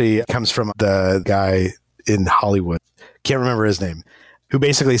it actually comes from the guy in Hollywood, can't remember his name, who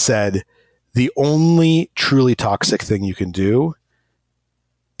basically said, the only truly toxic thing you can do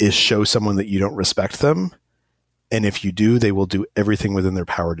is show someone that you don't respect them. And if you do, they will do everything within their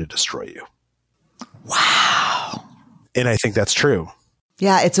power to destroy you. Wow. And I think that's true.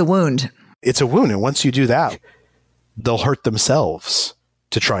 Yeah, it's a wound. It's a wound. And once you do that, they'll hurt themselves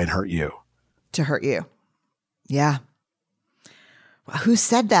to try and hurt you. To hurt you. Yeah. Who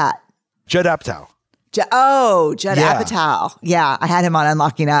said that? Judd Apatow. Judd Yeah. Apatow. Yeah, I had him on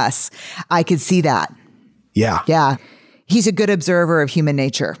Unlocking Us. I could see that. Yeah. Yeah. He's a good observer of human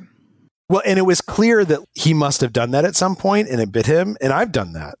nature. Well, and it was clear that he must have done that at some point and it bit him. And I've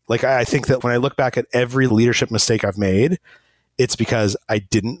done that. Like, I think that when I look back at every leadership mistake I've made, it's because I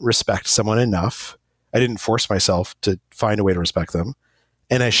didn't respect someone enough. I didn't force myself to find a way to respect them.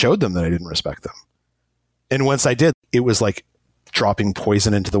 And I showed them that I didn't respect them. And once I did, it was like dropping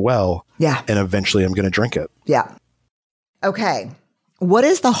poison into the well. Yeah. And eventually I'm going to drink it. Yeah. Okay. What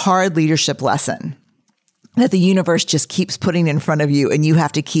is the hard leadership lesson that the universe just keeps putting in front of you and you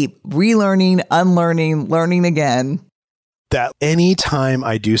have to keep relearning, unlearning, learning again. That anytime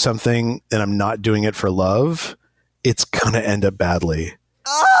I do something and I'm not doing it for love, it's going to end up badly.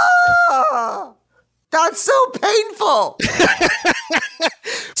 Oh, that's so painful.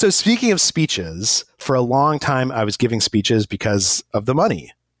 So speaking of speeches, for a long time, I was giving speeches because of the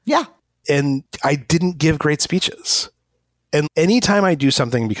money. Yeah. And I didn't give great speeches. And anytime I do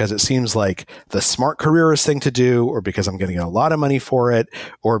something because it seems like the smart careerist thing to do, or because I'm getting a lot of money for it,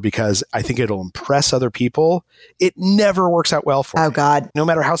 or because I think it'll impress other people, it never works out well for me. Oh, God. No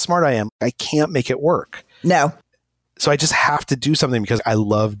matter how smart I am, I can't make it work. No. So I just have to do something because I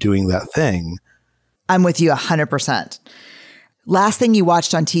love doing that thing. I'm with you 100%. Last thing you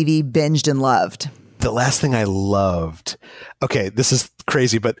watched on TV, binged and loved. The last thing I loved. Okay, this is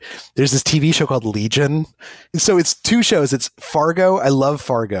crazy, but there's this TV show called Legion. So it's two shows. It's Fargo. I love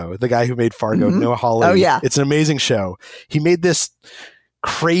Fargo. The guy who made Fargo, Noah Hawley. Oh, yeah. It's an amazing show. He made this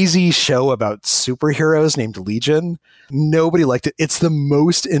crazy show about superheroes named Legion. Nobody liked it. It's the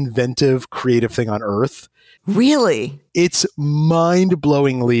most inventive, creative thing on earth. Really? It's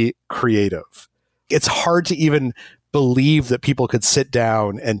mind-blowingly creative. It's hard to even believe that people could sit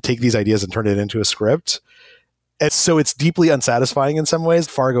down and take these ideas and turn it into a script. And so it's deeply unsatisfying in some ways.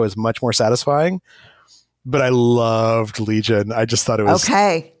 Fargo is much more satisfying, but I loved Legion. I just thought it was...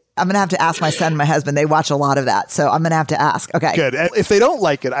 Okay. I'm going to have to ask my son and my husband. They watch a lot of that. So I'm going to have to ask. Okay. Good. And if they don't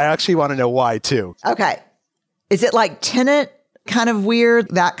like it, I actually want to know why too. Okay. Is it like Tenet kind of weird?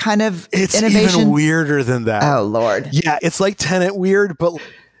 That kind of it's innovation? Even weirder than that. Oh, Lord. Yeah. It's like Tenet weird, but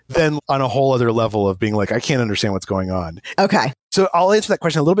then on a whole other level of being like, I can't understand what's going on. Okay. So I'll answer that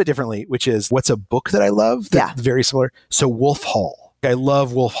question a little bit differently, which is, what's a book that I love? That's very similar. So Wolf Hall. I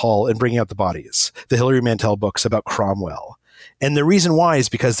love Wolf Hall and Bringing Out the Bodies, the Hilary Mantel books about Cromwell. And the reason why is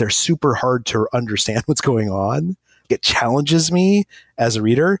because they're super hard to understand what's going on. It challenges me as a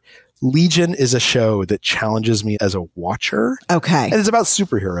reader. Legion is a show that challenges me as a watcher. Okay. And it's about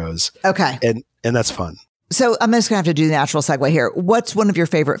superheroes. Okay. And that's fun. So I'm just going to have to do the natural segue here. What's one of your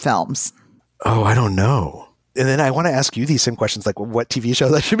favorite films? Oh, I don't know. And then I want to ask you these same questions, like what TV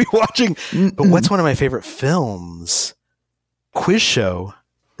shows I should be watching. But what's one of my favorite films? Quiz Show.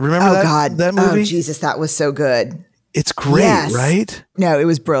 Remember that movie? Oh, Jesus, that was so good. It's great, right? No, it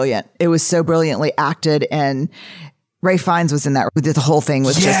was brilliant. It was so brilliantly acted. And Ray Fiennes was in that. The whole thing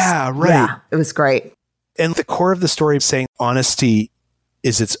was right. Yeah, it was great. And the core of the story of saying honesty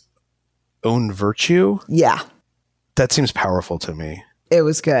is its own virtue. Yeah. That seems powerful to me. It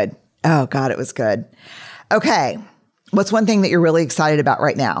was good. Oh, God, it was good. Okay. What's one thing that you're really excited about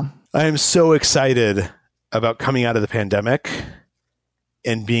right now? I am so excited about coming out of the pandemic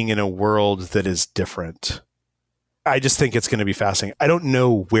and being in a world that is different. I just think it's going to be fascinating. I don't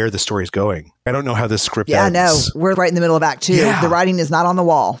know where the story's going. I don't know how this script ends. No, we're right in the middle of Act 2. Yeah. The writing is not on the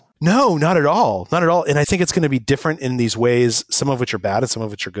wall. No, not at all. Not at all. And I think it's going to be different in these ways, some of which are bad and some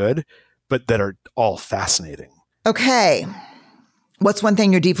of which are good, but that are all fascinating. Okay. What's one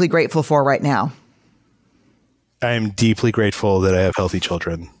thing you're deeply grateful for right now? I am deeply grateful that I have healthy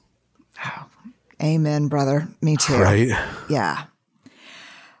children. Oh, amen, brother. Me too. Right? Yeah.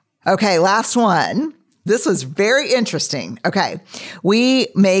 Okay, last one. This was very interesting. Okay. We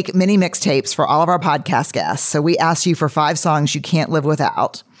make mini mixtapes for all of our podcast guests. So we asked you for 5 songs you can't live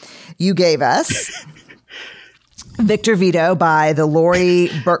without. You gave us Victor Vito by the Laurie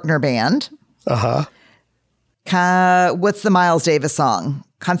Berkner Band. What's the Miles Davis song?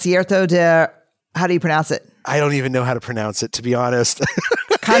 Concierto de... How do you pronounce it? I don't even know how to pronounce it, to be honest.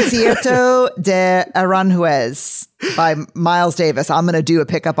 Concierto de Aranjuez by Miles Davis. I'm going to do a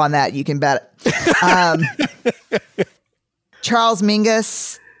pickup on that. You can bet it. Charles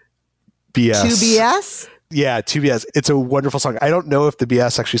Mingus. BS. 2BS? Yeah, 2BS. It's a wonderful song. I don't know if the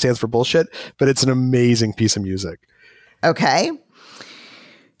BS actually stands for bullshit, but it's an amazing piece of music. Okay.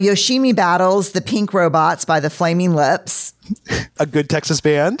 Yoshimi Battles, The Pink Robots by the Flaming Lips. A good Texas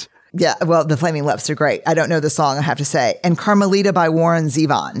band. Yeah, well, the Flaming Lips are great. I don't know the song, I have to say. And Carmelita by Warren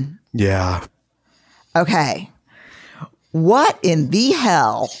Zevon. Yeah. Okay. What in the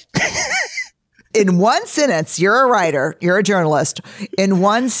hell? In one sentence, you're a writer, you're a journalist. In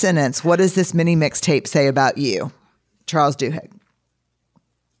one sentence, what does this mini mixtape say about you? Charles Duhigg.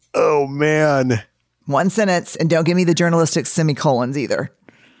 Oh, man. One sentence, and don't give me the journalistic semicolons either.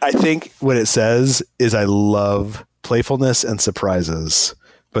 I think what it says is I love playfulness and surprises.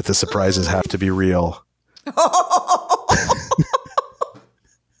 But the surprises have to be real. I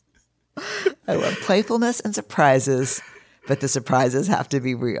love playfulness and surprises, but the surprises have to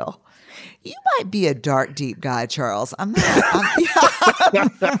be real. You might be a dark, deep guy, Charles. I'm not.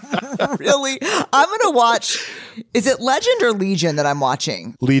 Really? I'm going to watch. Is it Legend or Legion that I'm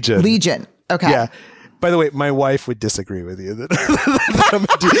watching? Legion. Legion. Okay. Yeah. By the way, my wife would disagree with you.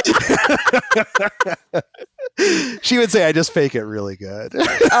 She would say I just fake it really good.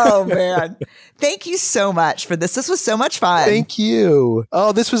 Oh, man. Thank you so much for this. This was so much fun. Thank you.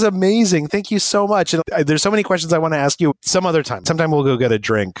 Oh, this was amazing. Thank you so much. And there's so many questions I want to ask you some other time. Sometime we'll go get a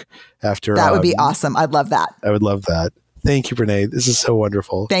drink after. That would be awesome. I'd love that. I would love that. Thank you, Brené. This is so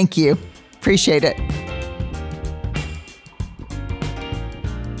wonderful. Thank you. Appreciate it.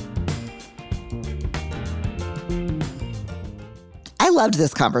 I loved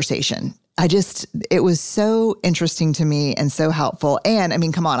this conversation. It was so interesting to me and so helpful. And I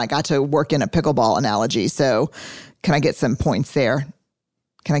mean, come on, I got to work in a pickleball analogy. So can I get some points there?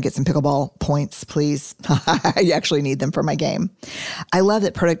 Can I get some pickleball points, please? I actually need them for my game. I love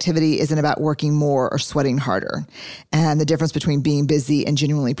that productivity isn't about working more or sweating harder. And the difference between being busy and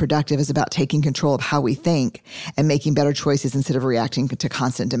genuinely productive is about taking control of how we think and making better choices instead of reacting to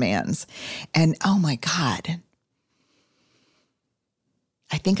constant demands. And oh my God,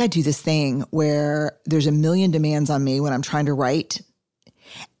 I think I do this thing where there's a million demands on me when I'm trying to write.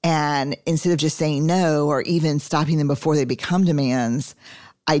 And instead of just saying no or even stopping them before they become demands,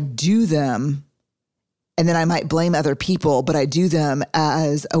 I do them. And then I might blame other people, but I do them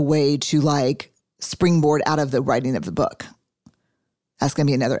as a way to like springboard out of the writing of the book. That's going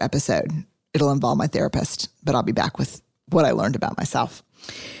to be another episode. It'll involve my therapist, but I'll be back with what I learned about myself.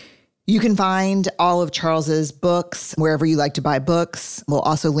 You can find all of Charles's books wherever you like to buy books. We'll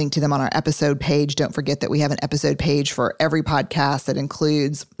also link to them on our episode page. Don't forget that we have an episode page for every podcast that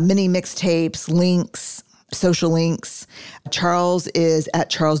includes mini mixtapes, links, social links. Charles is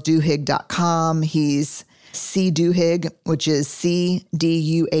at charlesduhigg.com. He's C. Duhigg, which is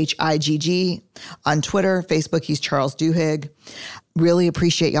CDuhigg. On Twitter, Facebook, he's Charles Duhigg. Really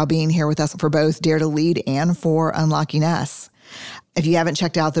appreciate y'all being here with us for both Dare to Lead and for Unlocking Us. If you haven't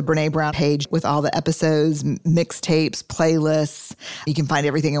checked out the Brené Brown page with all the episodes, mixtapes, playlists, you can find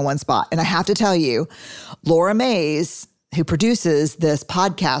everything in one spot. And I have to tell you, Laura Mays, who produces this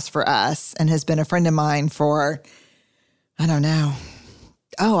podcast for us and has been a friend of mine for, I don't know.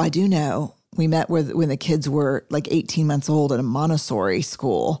 Oh, I do know. We met when the kids were like 18 months old at a Montessori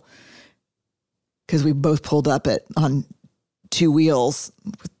school because we both pulled up on two wheels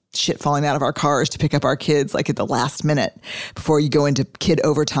with shit falling out of our cars to pick up our kids like at the last minute before you go into kid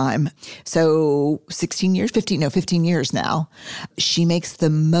overtime. So 15 years now. She makes the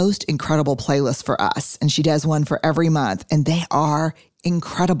most incredible playlist for us, and she does one for every month, and they are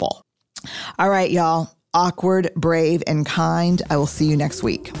incredible. All right, y'all. Awkward, brave, and kind. I will see you next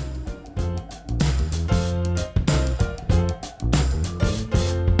week.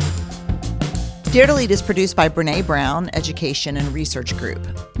 Dare to Lead is produced by Brené Brown Education and Research Group.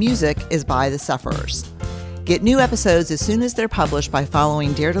 Music is by The Sufferers. Get new episodes as soon as they're published by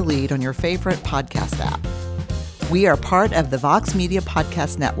following Dare to Lead on your favorite podcast app. We are part of the Vox Media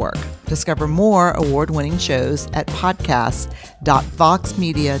Podcast Network. Discover more award-winning shows at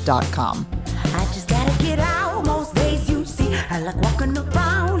podcast.voxmedia.com. I just gotta get out most days, you see. I like walking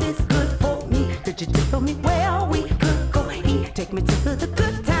around, it's good for me. Could you tell me where we could go eat? Take me to the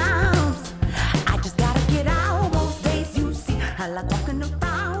good times. I just gotta get out most days, you see. I like walking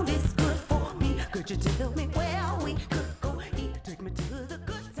around, it's good for me. Could you tell me where we could go eat? Take me to the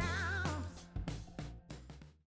good